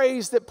a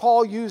phrase that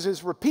Paul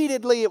uses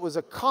repeatedly. It was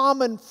a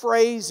common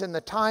phrase in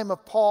the time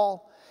of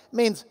Paul. It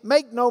means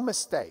make no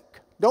mistake.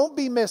 Don't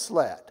be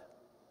misled.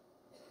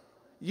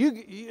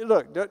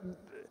 Look,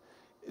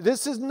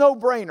 this is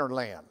no-brainer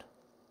land.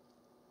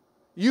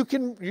 You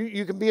can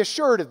be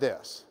assured of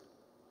this.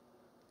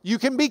 You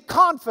can be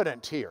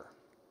confident here.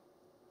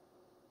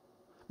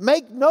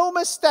 Make no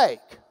mistake.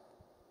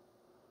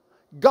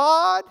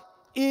 God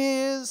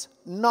is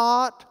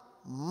not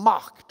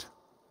mocked.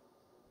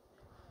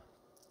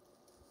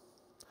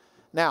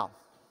 Now,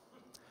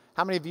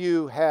 how many of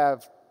you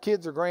have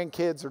kids or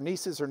grandkids or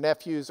nieces or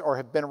nephews or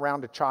have been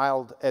around a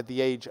child at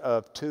the age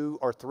of 2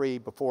 or 3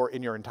 before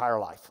in your entire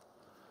life?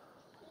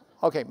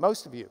 Okay,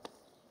 most of you.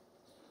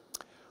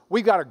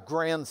 We've got a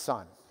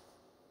grandson,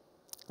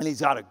 and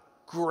he's got a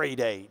great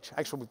age.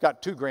 Actually, we've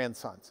got 2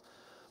 grandsons.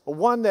 But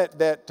one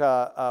that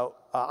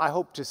I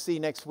hope to see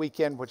next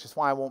weekend, which is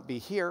why I won't be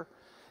here,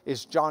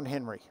 is John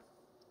Henry.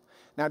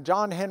 Now,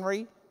 John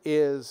Henry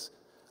is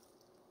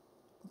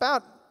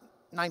about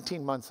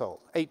 19 months old,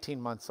 18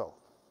 months old.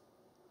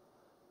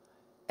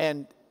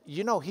 And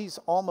you know he's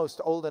almost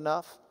old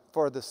enough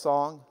for the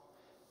song,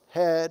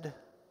 Head,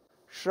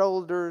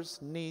 Shoulders,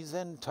 Knees,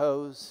 and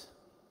Toes.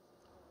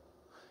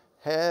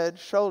 Head,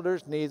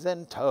 shoulders, knees,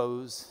 and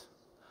toes.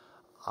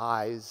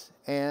 Eyes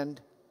and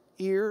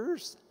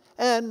ears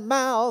and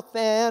mouth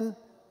and,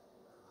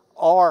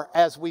 or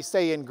as we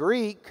say in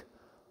Greek,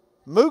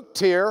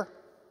 muktir.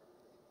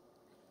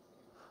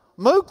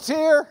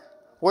 Muktir.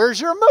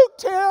 Where's your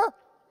muktir?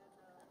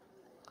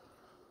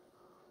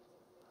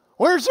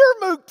 Where's your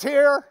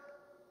muktir?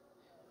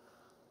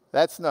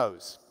 That's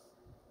nose.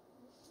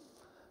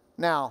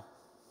 Now,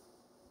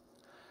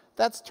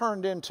 that's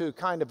turned into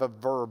kind of a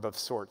verb of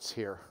sorts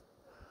here.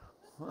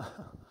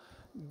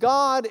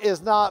 God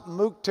is not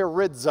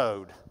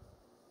muktirizod.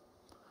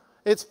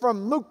 It's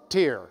from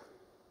muktir,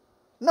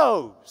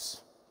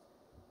 nose.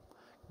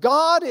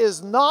 God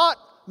is not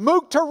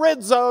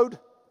muktirizod.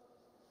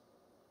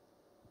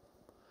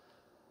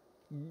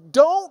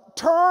 Don't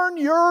turn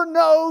your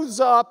nose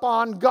up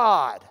on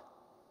God.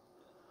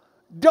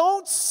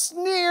 Don't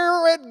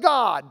sneer at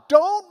God.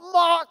 Don't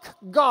mock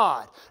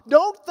God.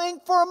 Don't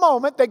think for a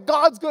moment that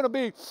God's going to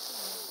be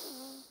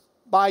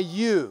by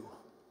you.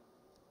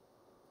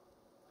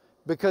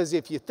 Because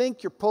if you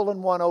think you're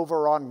pulling one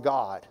over on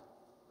God,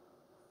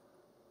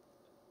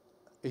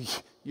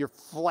 you're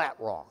flat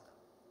wrong.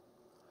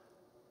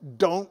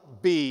 Don't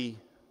be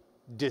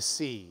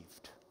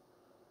deceived.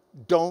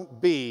 Don't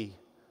be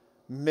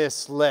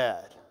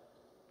misled.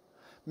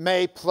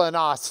 Me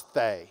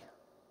planaste.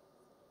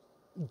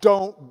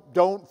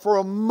 Don't for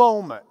a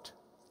moment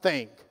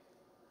think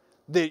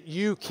that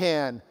you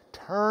can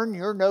turn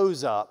your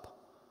nose up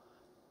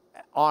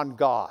on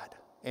God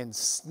and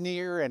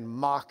sneer and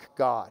mock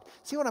God.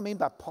 See what I mean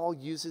by Paul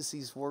uses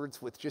these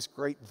words with just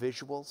great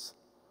visuals?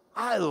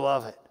 I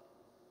love it.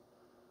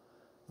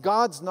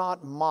 God's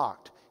not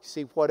mocked.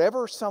 See,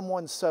 whatever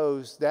someone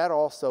sows, that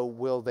also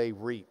will they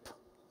reap.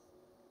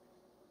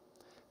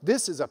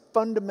 This is a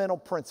fundamental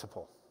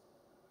principle.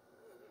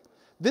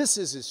 This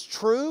is as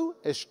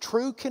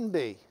true can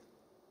be.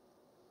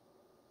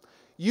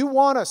 You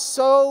want to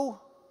sow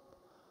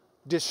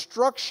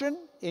destruction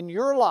in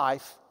your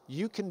life,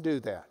 you can do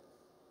that.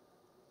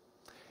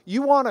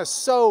 You want to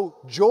sow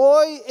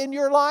joy in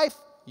your life,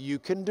 you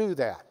can do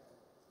that.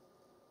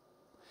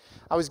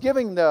 I was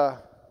giving the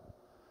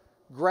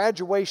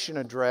graduation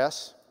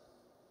address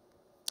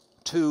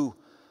to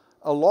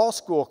a law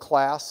school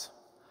class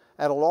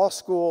at a law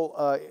school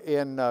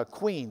in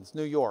Queens,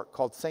 New York,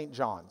 called St.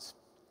 John's.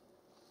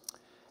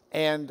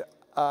 And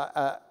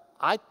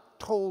I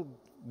told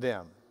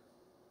them,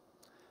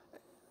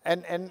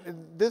 and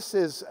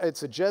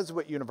it's a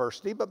Jesuit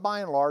university, but by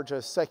and large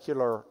a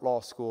secular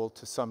law school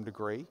to some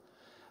degree.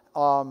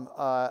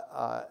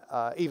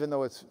 even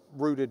though it's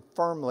rooted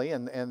firmly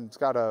and it's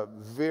got a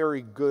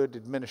very good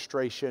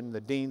administration.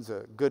 The dean's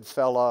a good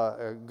fella,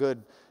 a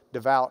good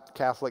devout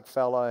Catholic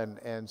fella,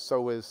 and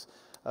so is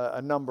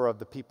a number of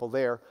the people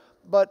there.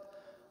 But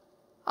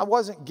I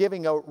wasn't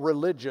giving a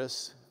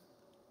religious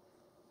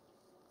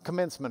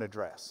commencement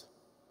address.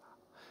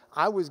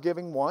 I was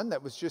giving one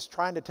that was just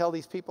trying to tell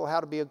these people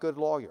how to be a good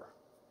lawyer.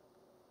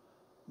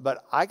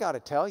 But I got to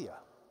tell you,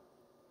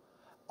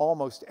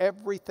 almost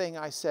everything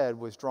I said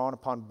was drawn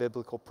upon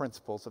biblical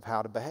principles of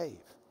how to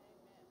behave.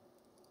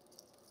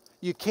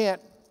 You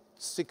can't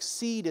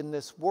succeed in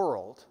this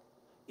world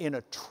in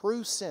a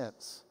true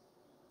sense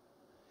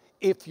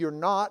if you're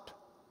not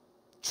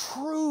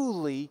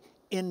truly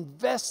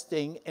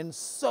investing and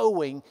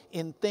sowing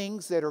in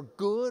things that are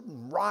good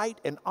and right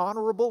and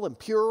honorable and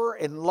pure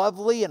and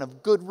lovely and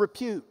of good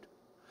repute.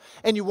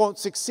 And you won't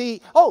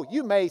succeed. Oh,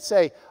 you may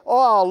say,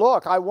 oh,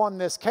 look, I won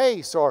this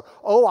case, or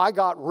oh, I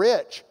got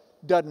rich.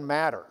 Doesn't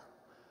matter.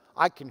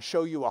 I can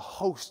show you a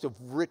host of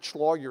rich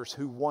lawyers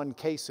who won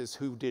cases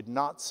who did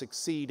not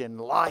succeed in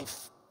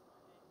life.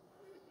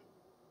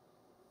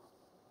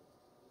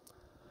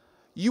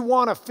 You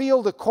want a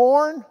field of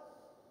corn?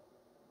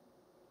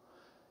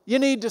 You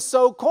need to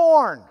sow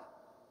corn.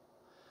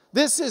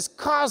 This is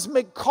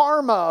cosmic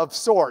karma of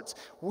sorts.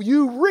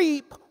 You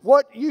reap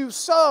what you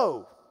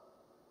sow.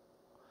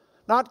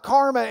 Not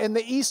karma in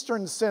the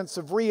Eastern sense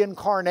of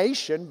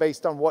reincarnation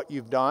based on what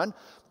you've done,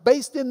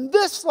 based in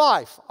this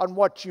life on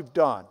what you've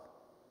done.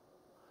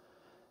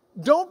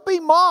 Don't be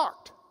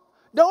mocked.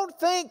 Don't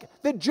think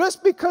that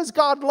just because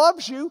God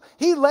loves you,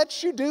 He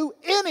lets you do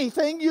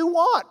anything you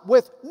want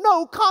with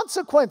no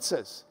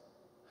consequences.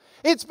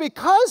 It's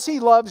because He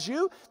loves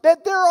you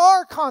that there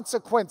are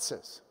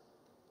consequences.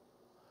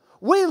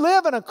 We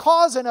live in a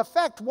cause and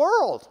effect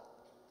world,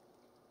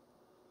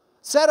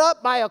 set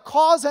up by a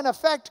cause and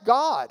effect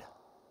God.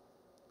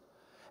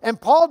 And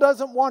Paul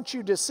doesn't want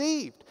you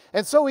deceived.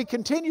 And so he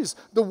continues,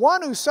 the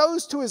one who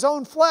sows to his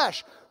own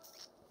flesh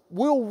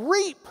will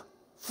reap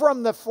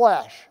from the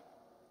flesh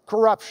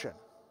corruption.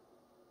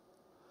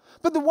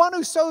 But the one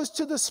who sows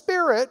to the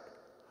Spirit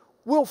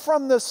will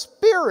from the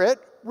Spirit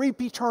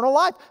reap eternal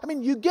life. I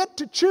mean, you get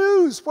to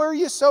choose where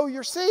you sow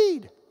your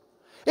seed.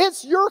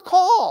 It's your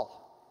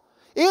call.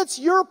 It's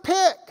your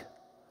pick.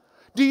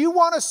 Do you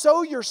want to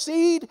sow your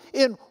seed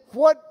in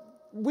what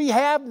we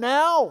have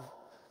now?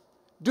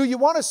 Do you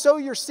want to sow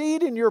your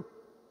seed in your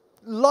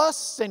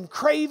lusts and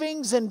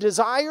cravings and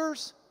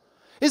desires?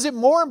 Is it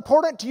more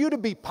important to you to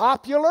be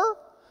popular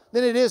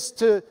than it is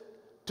to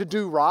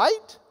do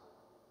right?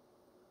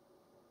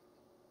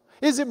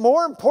 Is it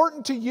more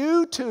important to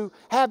you to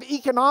have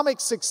economic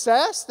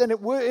success than it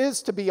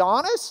is to be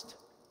honest?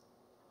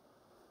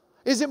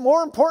 Is it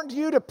more important to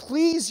you to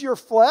please your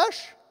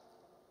flesh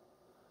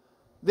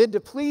than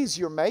to please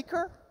your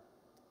Maker,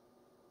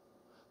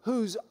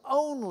 whose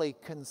only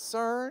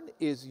concern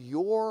is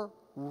your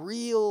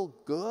real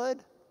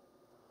good?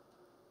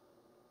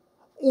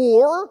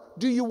 Or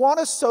do you want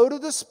to sow to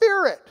the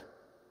Spirit?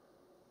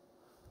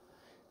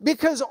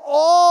 Because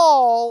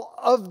all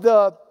of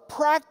the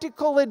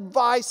practical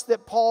advice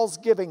that Paul's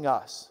giving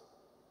us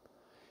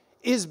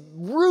is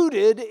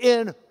rooted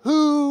in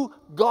who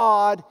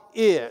God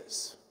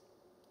is.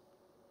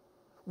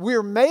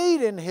 We're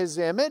made in His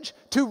image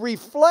to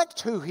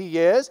reflect who He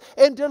is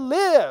and to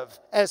live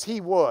as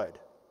He would.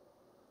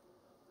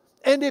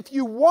 And if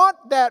you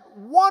want that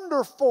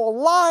wonderful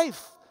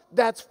life,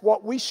 that's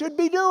what we should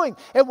be doing.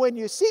 And when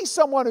you see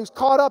someone who's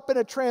caught up in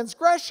a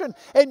transgression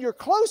and you're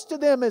close to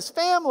them as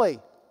family,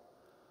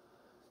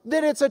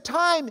 then it's a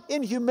time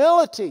in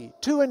humility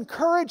to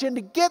encourage and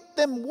to get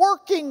them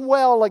working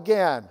well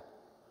again,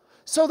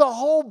 so the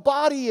whole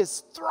body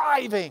is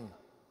thriving.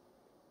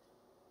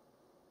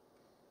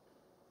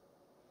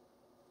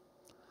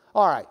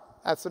 All right,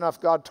 that's enough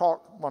God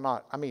talk.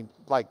 Well,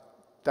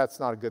 that's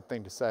not a good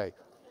thing to say.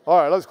 All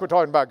right, let's quit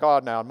talking about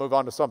God now and move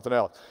on to something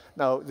else.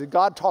 No, the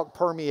God talk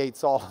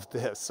permeates all of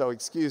this, so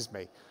excuse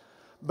me.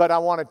 But I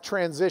want to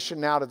transition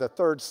now to the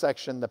third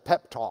section, the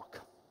pep talk.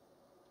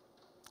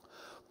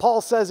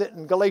 Paul says it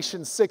in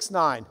Galatians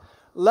 6:9.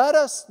 Let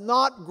us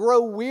not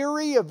grow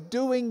weary of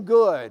doing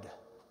good,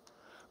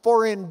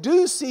 for in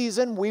due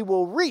season we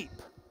will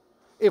reap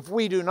if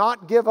we do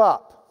not give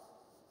up.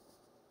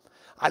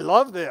 I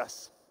love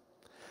this.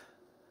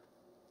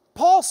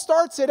 Paul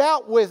starts it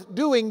out with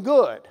doing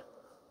good.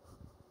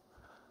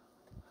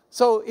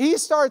 So he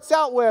starts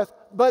out with,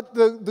 but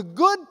the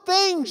good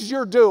things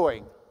you're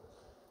doing.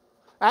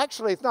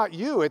 Actually, it's not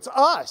you, it's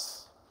us.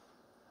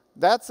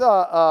 That's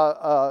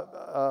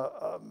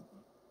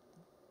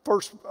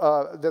first,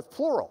 that's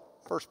plural.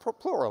 First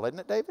plural, isn't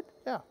it, David?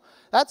 Yeah.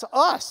 That's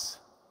us.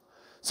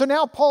 So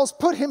now Paul's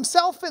put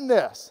himself in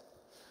this,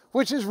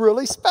 which is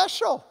really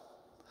special.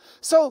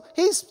 So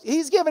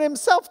he's given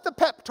himself the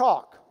pep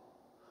talk.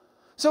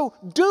 So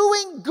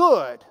doing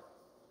good,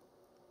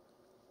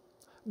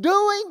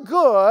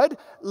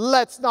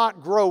 let's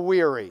not grow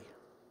weary.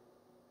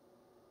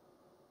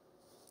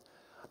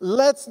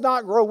 Let's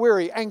not grow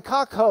weary. And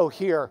kako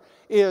here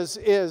is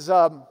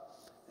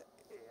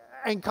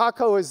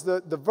Enkako is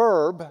the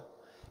verb,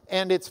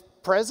 and it's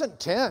present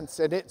tense,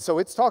 and so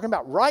it's talking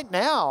about right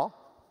now.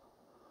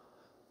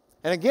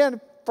 And again,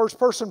 first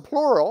person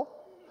plural.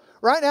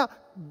 Right now,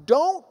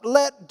 don't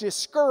let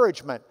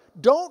discouragement,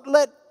 don't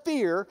let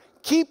fear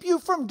keep you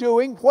from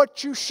doing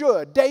what you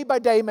should, day by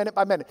day, minute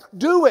by minute.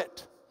 Do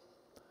it.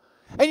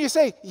 And you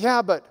say,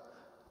 yeah, but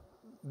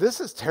this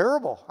is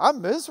terrible.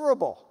 I'm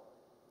miserable.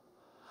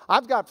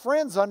 I've got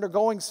friends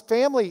undergoing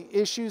family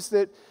issues,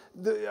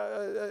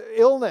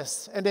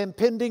 illness and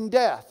impending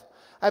death.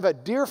 I have a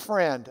dear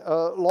friend,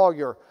 a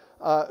lawyer,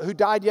 who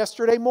died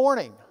yesterday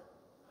morning.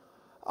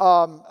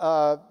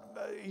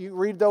 You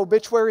read the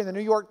obituary in the New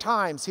York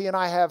Times. He and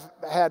I have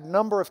had a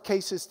number of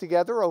cases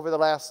together over the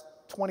last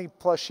 20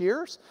 plus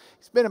years.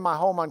 He's been in my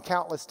home on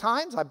countless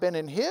times. I've been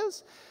in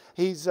his.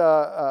 He's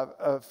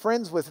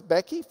friends with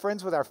Becky,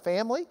 friends with our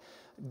family,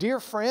 dear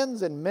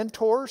friends and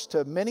mentors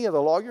to many of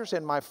the lawyers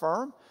in my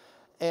firm,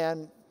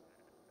 and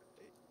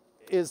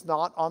is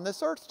not on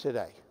this earth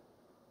today.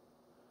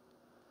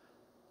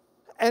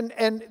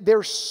 And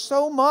there's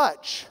so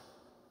much.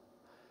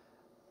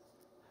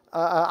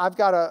 I've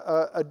got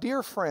a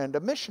dear friend, a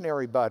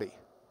missionary buddy,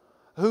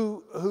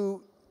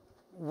 who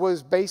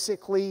was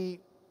basically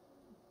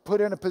put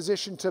in a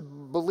position to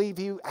believe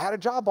he had a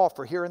job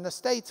offer here in the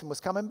States and was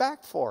coming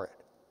back for it.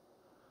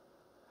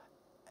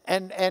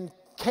 And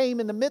came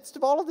in the midst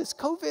of all of this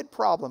COVID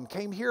problem,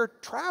 came here,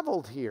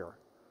 traveled here,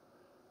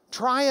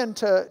 trying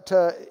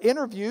to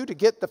interview to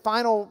get the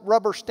final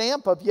rubber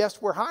stamp of,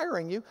 yes, we're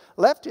hiring you,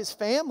 left his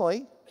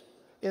family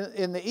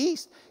in the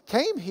East,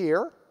 came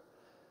here,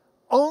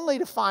 only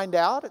to find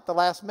out at the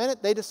last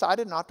minute they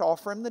decided not to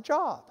offer him the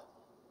job.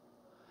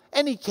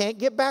 And he can't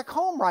get back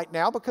home right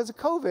now because of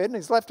COVID, and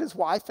he's left his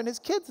wife and his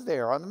kids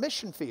there on the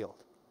mission field.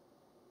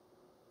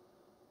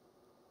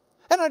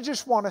 And I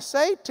just want to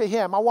say to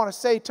him, I want to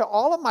say to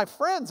all of my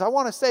friends, I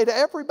want to say to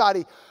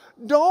everybody,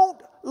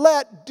 don't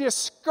let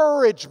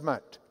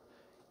discouragement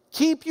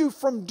keep you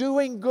from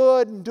doing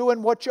good and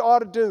doing what you ought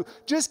to do.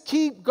 Just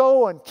keep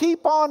going.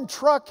 Keep on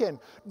trucking.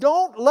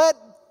 Don't let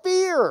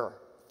fear.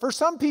 For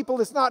some people,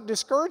 it's not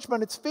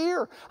discouragement, it's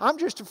fear. I'm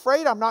just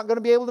afraid I'm not going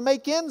to be able to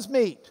make ends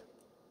meet.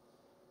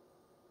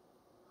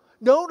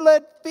 Don't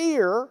let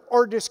fear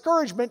or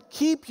discouragement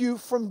keep you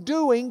from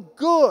doing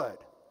good.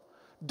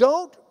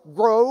 Don't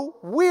grow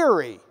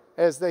weary,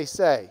 as they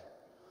say.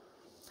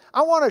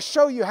 I want to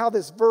show you how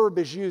this verb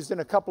is used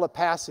in a couple of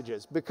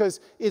passages because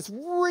it's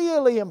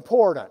really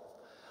important.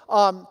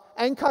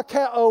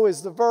 Enkakeo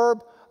is the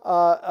verb.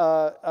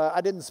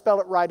 I didn't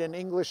spell it right in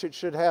English. It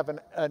should have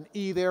an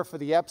E there for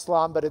the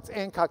epsilon, but it's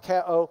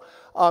enkakeo.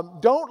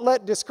 Don't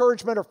let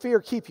discouragement or fear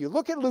keep you.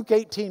 Look at Luke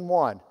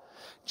 18:1.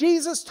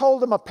 Jesus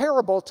told them a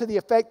parable to the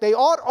effect they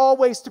ought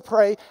always to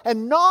pray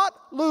and not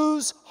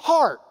lose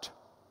heart.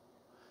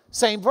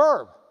 Same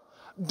verb.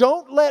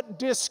 Don't let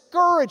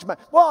discouragement.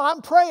 Well,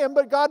 I'm praying,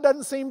 but God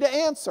doesn't seem to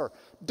answer.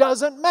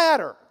 Doesn't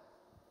matter.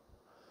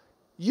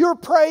 You're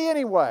praying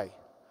anyway.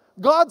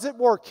 God's at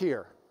work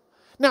here.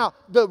 Now,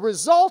 the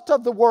result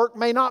of the work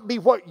may not be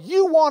what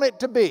you want it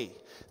to be.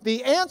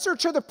 The answer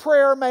to the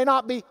prayer may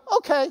not be,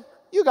 okay,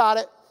 you got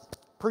it.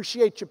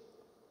 Appreciate you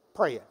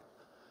praying.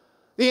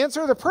 The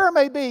answer to the prayer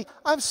may be,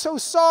 I'm so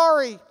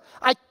sorry.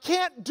 I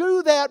can't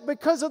do that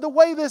because of the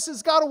way this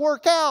has got to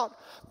work out.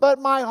 But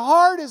my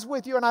heart is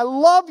with you and I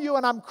love you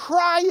and I'm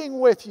crying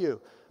with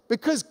you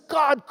because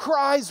God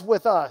cries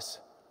with us.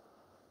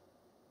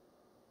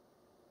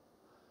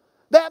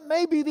 That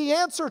may be the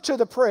answer to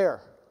the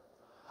prayer.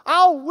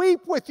 I'll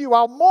weep with you,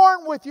 I'll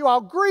mourn with you,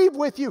 I'll grieve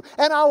with you,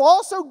 and I'll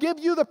also give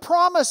you the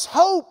promised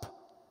hope.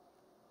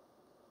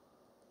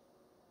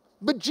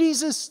 But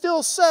Jesus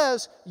still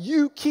says,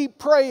 you keep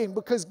praying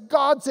because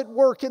God's at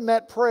work in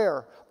that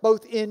prayer,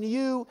 both in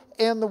you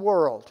and the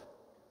world.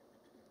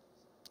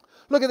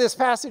 Look at this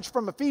passage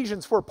from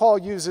Ephesians where Paul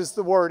uses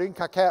the word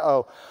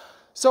enkakeo.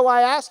 So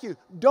I ask you,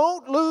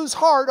 don't lose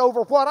heart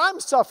over what I'm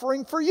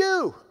suffering for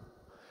you,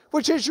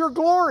 which is your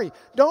glory.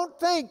 Don't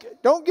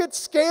get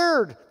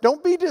scared.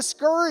 Don't be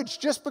discouraged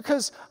just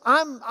because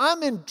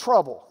I'm in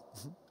trouble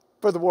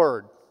for the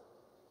word.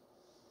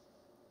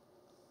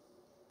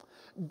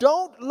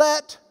 Don't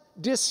let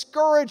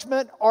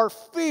discouragement or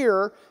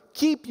fear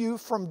keep you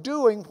from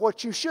doing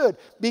what you should,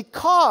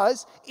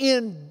 because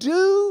in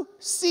due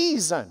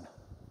season,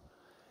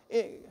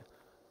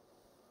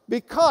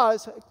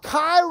 because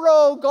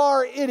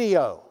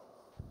kairogarithio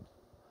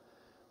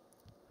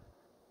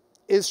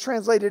is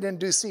translated in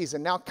due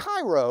season. Now,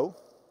 kairo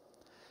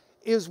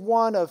is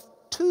one of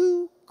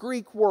two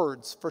Greek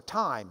words for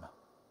time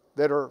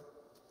that are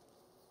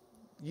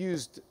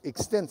used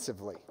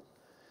extensively.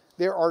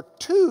 There are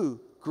two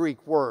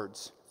Greek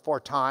words for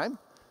time.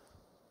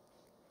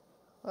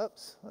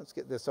 Oops, let's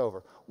get this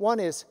over. One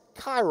is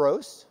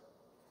kairos,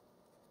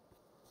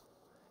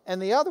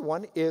 and the other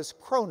one is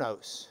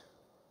chronos.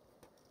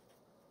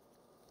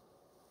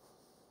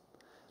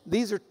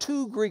 These are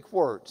two Greek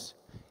words.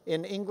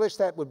 In English,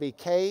 that would be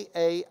Kairos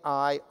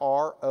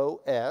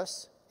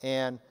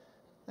and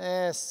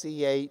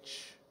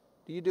CH.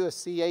 Do you do a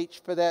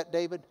CH for that,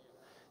 David?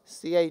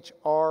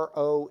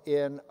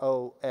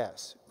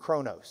 Chronos.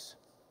 Chronos.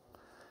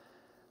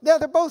 Now,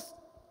 they're both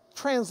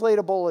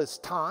translatable as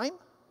time,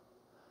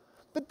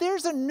 but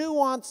there's a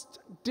nuanced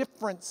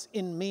difference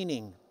in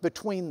meaning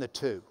between the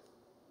two.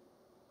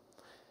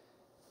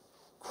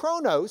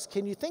 Chronos,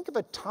 can you think of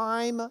a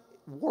time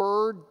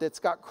word that's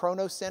got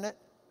chronos in it?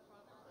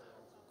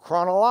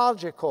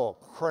 Chronological,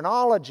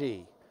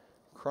 chronology,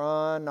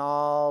 chronology.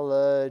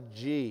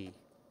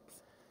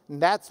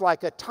 And that's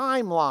like a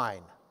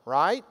timeline,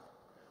 right?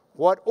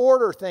 What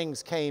order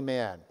things came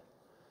in.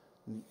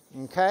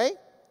 Okay?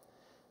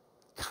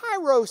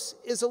 Kairos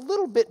is a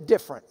little bit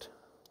different.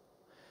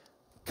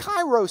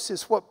 Kairos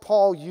is what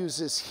Paul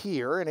uses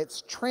here, and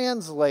it's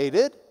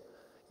translated.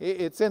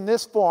 It's in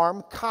this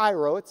form,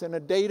 Kairo. It's in a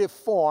dative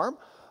form.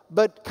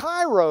 But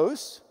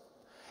Kairos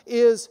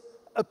is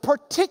a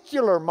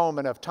particular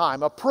moment of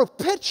time, a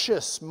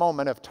propitious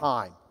moment of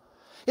time.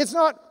 It's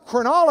not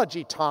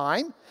chronology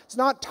time. It's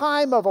not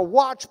time of a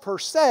watch per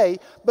se,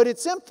 but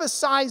it's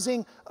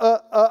emphasizing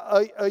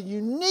a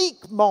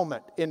unique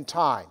moment in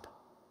time.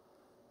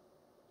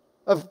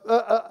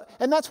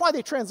 And that's why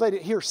they translate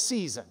it here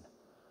season.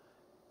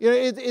 You know,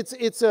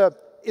 it's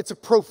a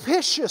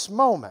propitious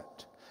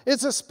moment.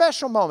 It's a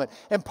special moment.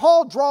 And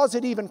Paul draws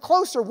it even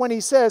closer when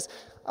he says,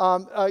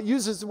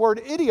 uses the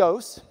word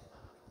idios.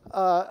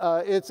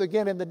 It's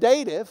again in the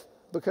dative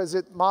because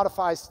it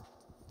modifies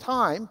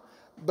time.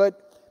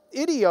 But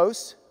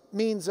idios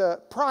means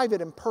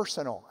private and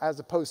personal as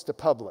opposed to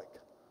public.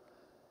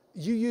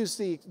 Do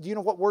you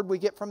know what word we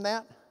get from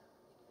that?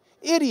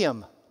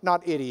 Idiom,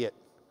 not idiot.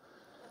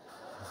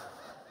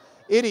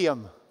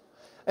 Idiom.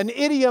 An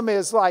idiom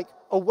is like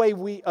a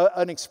way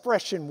an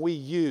expression we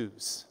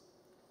use.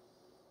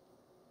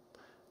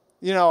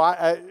 You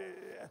know,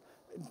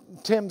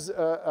 Tim's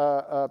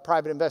a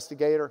private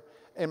investigator.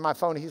 In my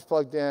phone, he's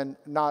plugged in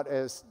not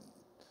as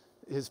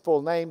his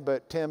full name,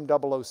 but Tim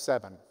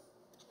 007.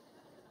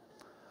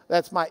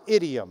 That's my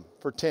idiom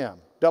for Tim,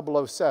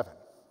 007.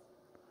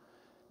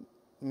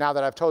 Now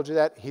that I've told you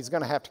that, he's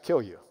going to have to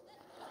kill you.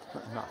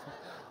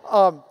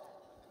 No.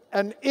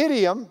 An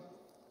idiom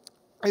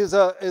is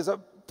a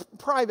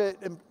private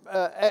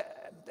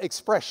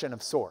expression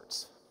of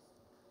sorts.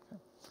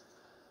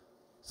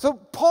 So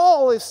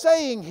Paul is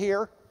saying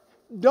here,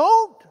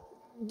 don't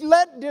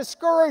let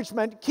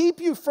discouragement keep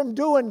you from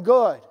doing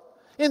good,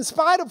 in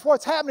spite of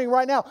what's happening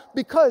right now,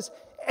 because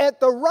at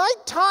the right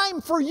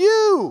time for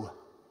you,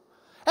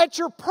 at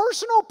your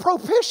personal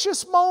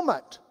propitious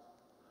moment,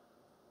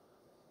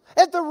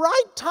 at the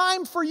right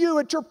time for you,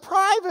 at your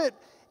private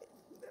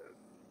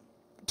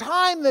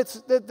time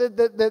that's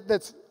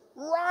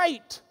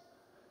right,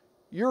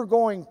 you're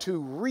going to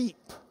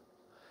reap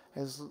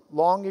as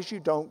long as you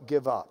don't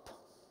give up.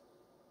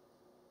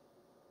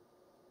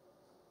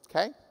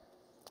 Okay?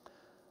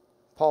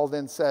 Paul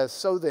then says,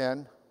 so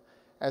then,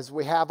 as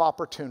we have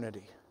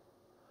opportunity,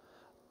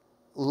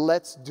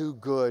 let's do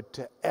good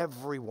to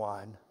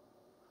everyone.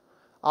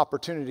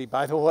 Opportunity,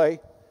 by the way,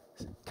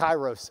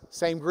 kairos,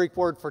 same Greek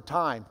word for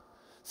time.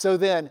 So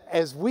then,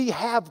 as we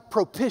have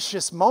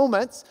propitious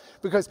moments,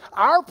 because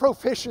our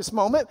propitious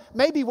moment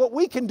may be what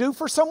we can do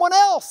for someone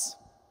else.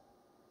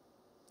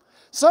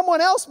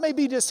 Someone else may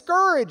be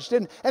discouraged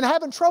and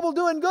having trouble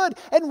doing good,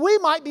 and we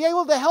might be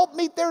able to help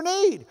meet their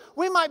need.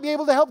 We might be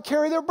able to help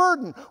carry their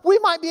burden. We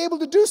might be able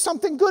to do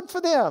something good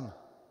for them.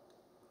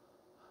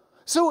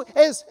 So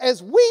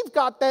as we've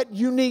got that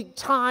unique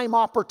time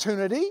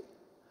opportunity,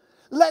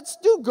 let's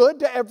do good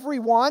to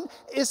everyone,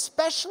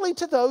 especially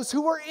to those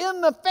who are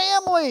in the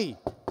family.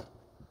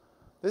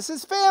 This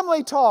is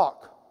family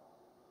talk.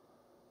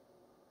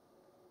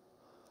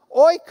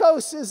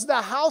 Oikos is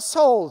the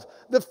household,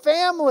 the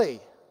family,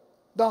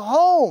 the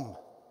home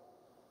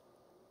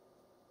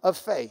of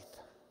faith.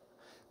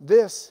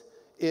 This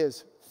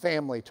is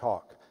family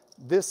talk.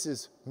 This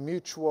is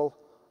mutual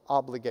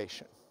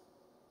obligation.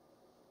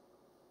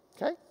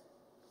 Okay?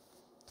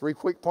 3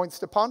 quick points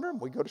to ponder,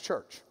 and we go to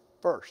church.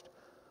 First,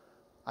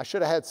 I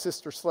should have had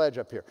Sister Sledge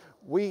up here.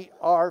 We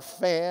are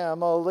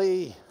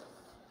family.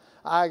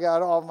 I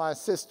got all my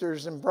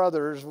sisters and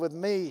brothers with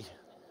me.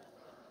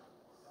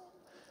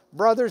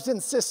 Brothers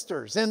and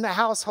sisters in the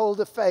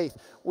household of faith.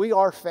 We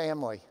are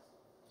family.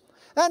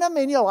 And I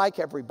mean, you like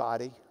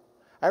everybody.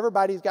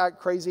 Everybody's got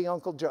crazy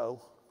Uncle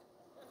Joe.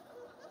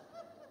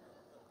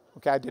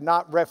 Okay, I did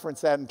not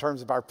reference that in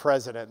terms of our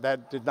president.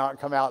 That did not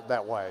come out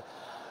that way.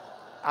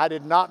 I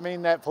did not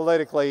mean that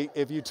politically.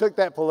 If you took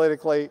that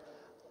politically,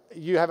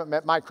 you haven't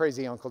met my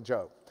crazy Uncle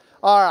Joe.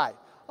 All right.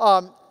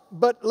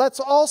 But let's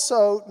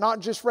also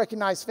not just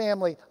recognize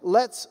family.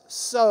 Let's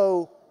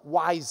sow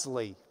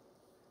wisely.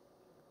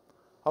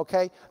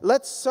 Okay?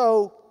 Let's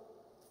sow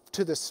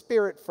to the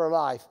Spirit for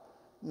life,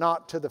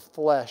 not to the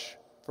flesh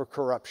for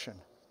corruption.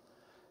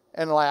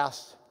 And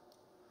last,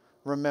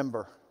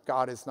 remember,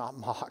 God is not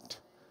mocked.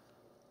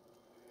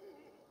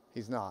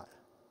 He's not.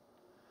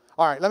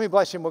 All right, let me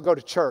bless you and we'll go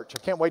to church.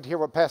 I can't wait to hear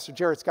what Pastor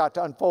Jarrett's got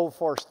to unfold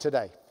for us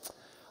today.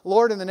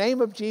 Lord, in the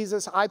name of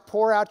Jesus, I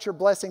pour out your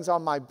blessings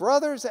on my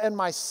brothers and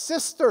my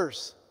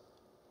sisters.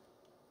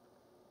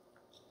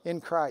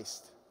 in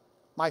Christ,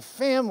 my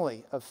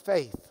family of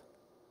faith.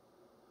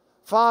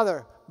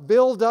 Father,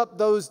 build up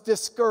those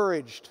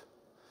discouraged,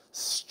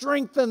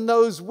 strengthen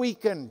those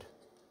weakened,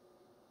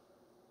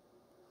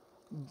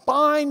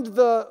 bind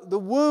the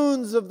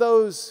wounds of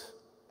those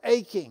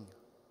aching.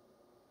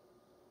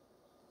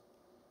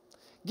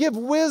 Give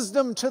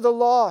wisdom to the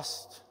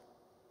lost,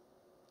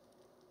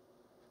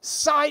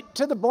 sight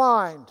to the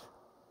blind.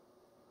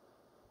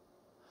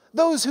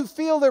 Those who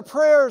feel their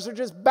prayers are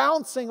just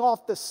bouncing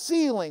off the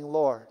ceiling,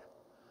 Lord,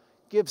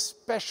 give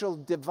special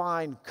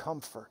divine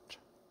comfort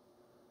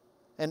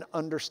and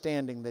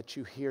understanding that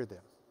you hear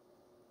them.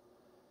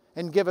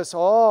 And give us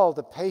all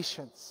the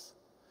patience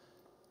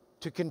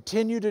to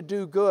continue to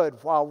do good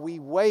while we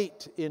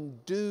wait in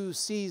due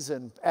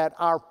season at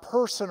our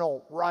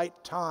personal right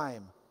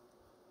time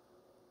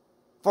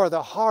for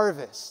the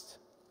harvest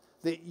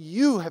that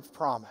you have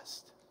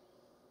promised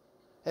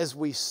as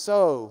we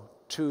sow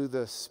to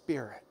the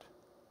Spirit.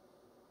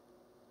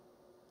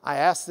 I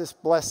ask this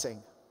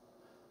blessing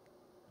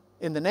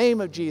in the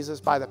name of Jesus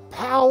by the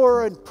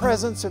power and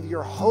presence of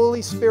your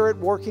Holy Spirit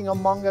working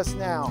among us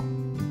now.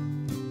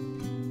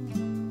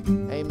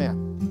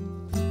 Amen.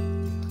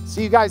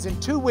 See you guys in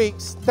 2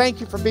 weeks. Thank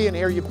you for being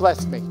here. You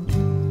blessed me.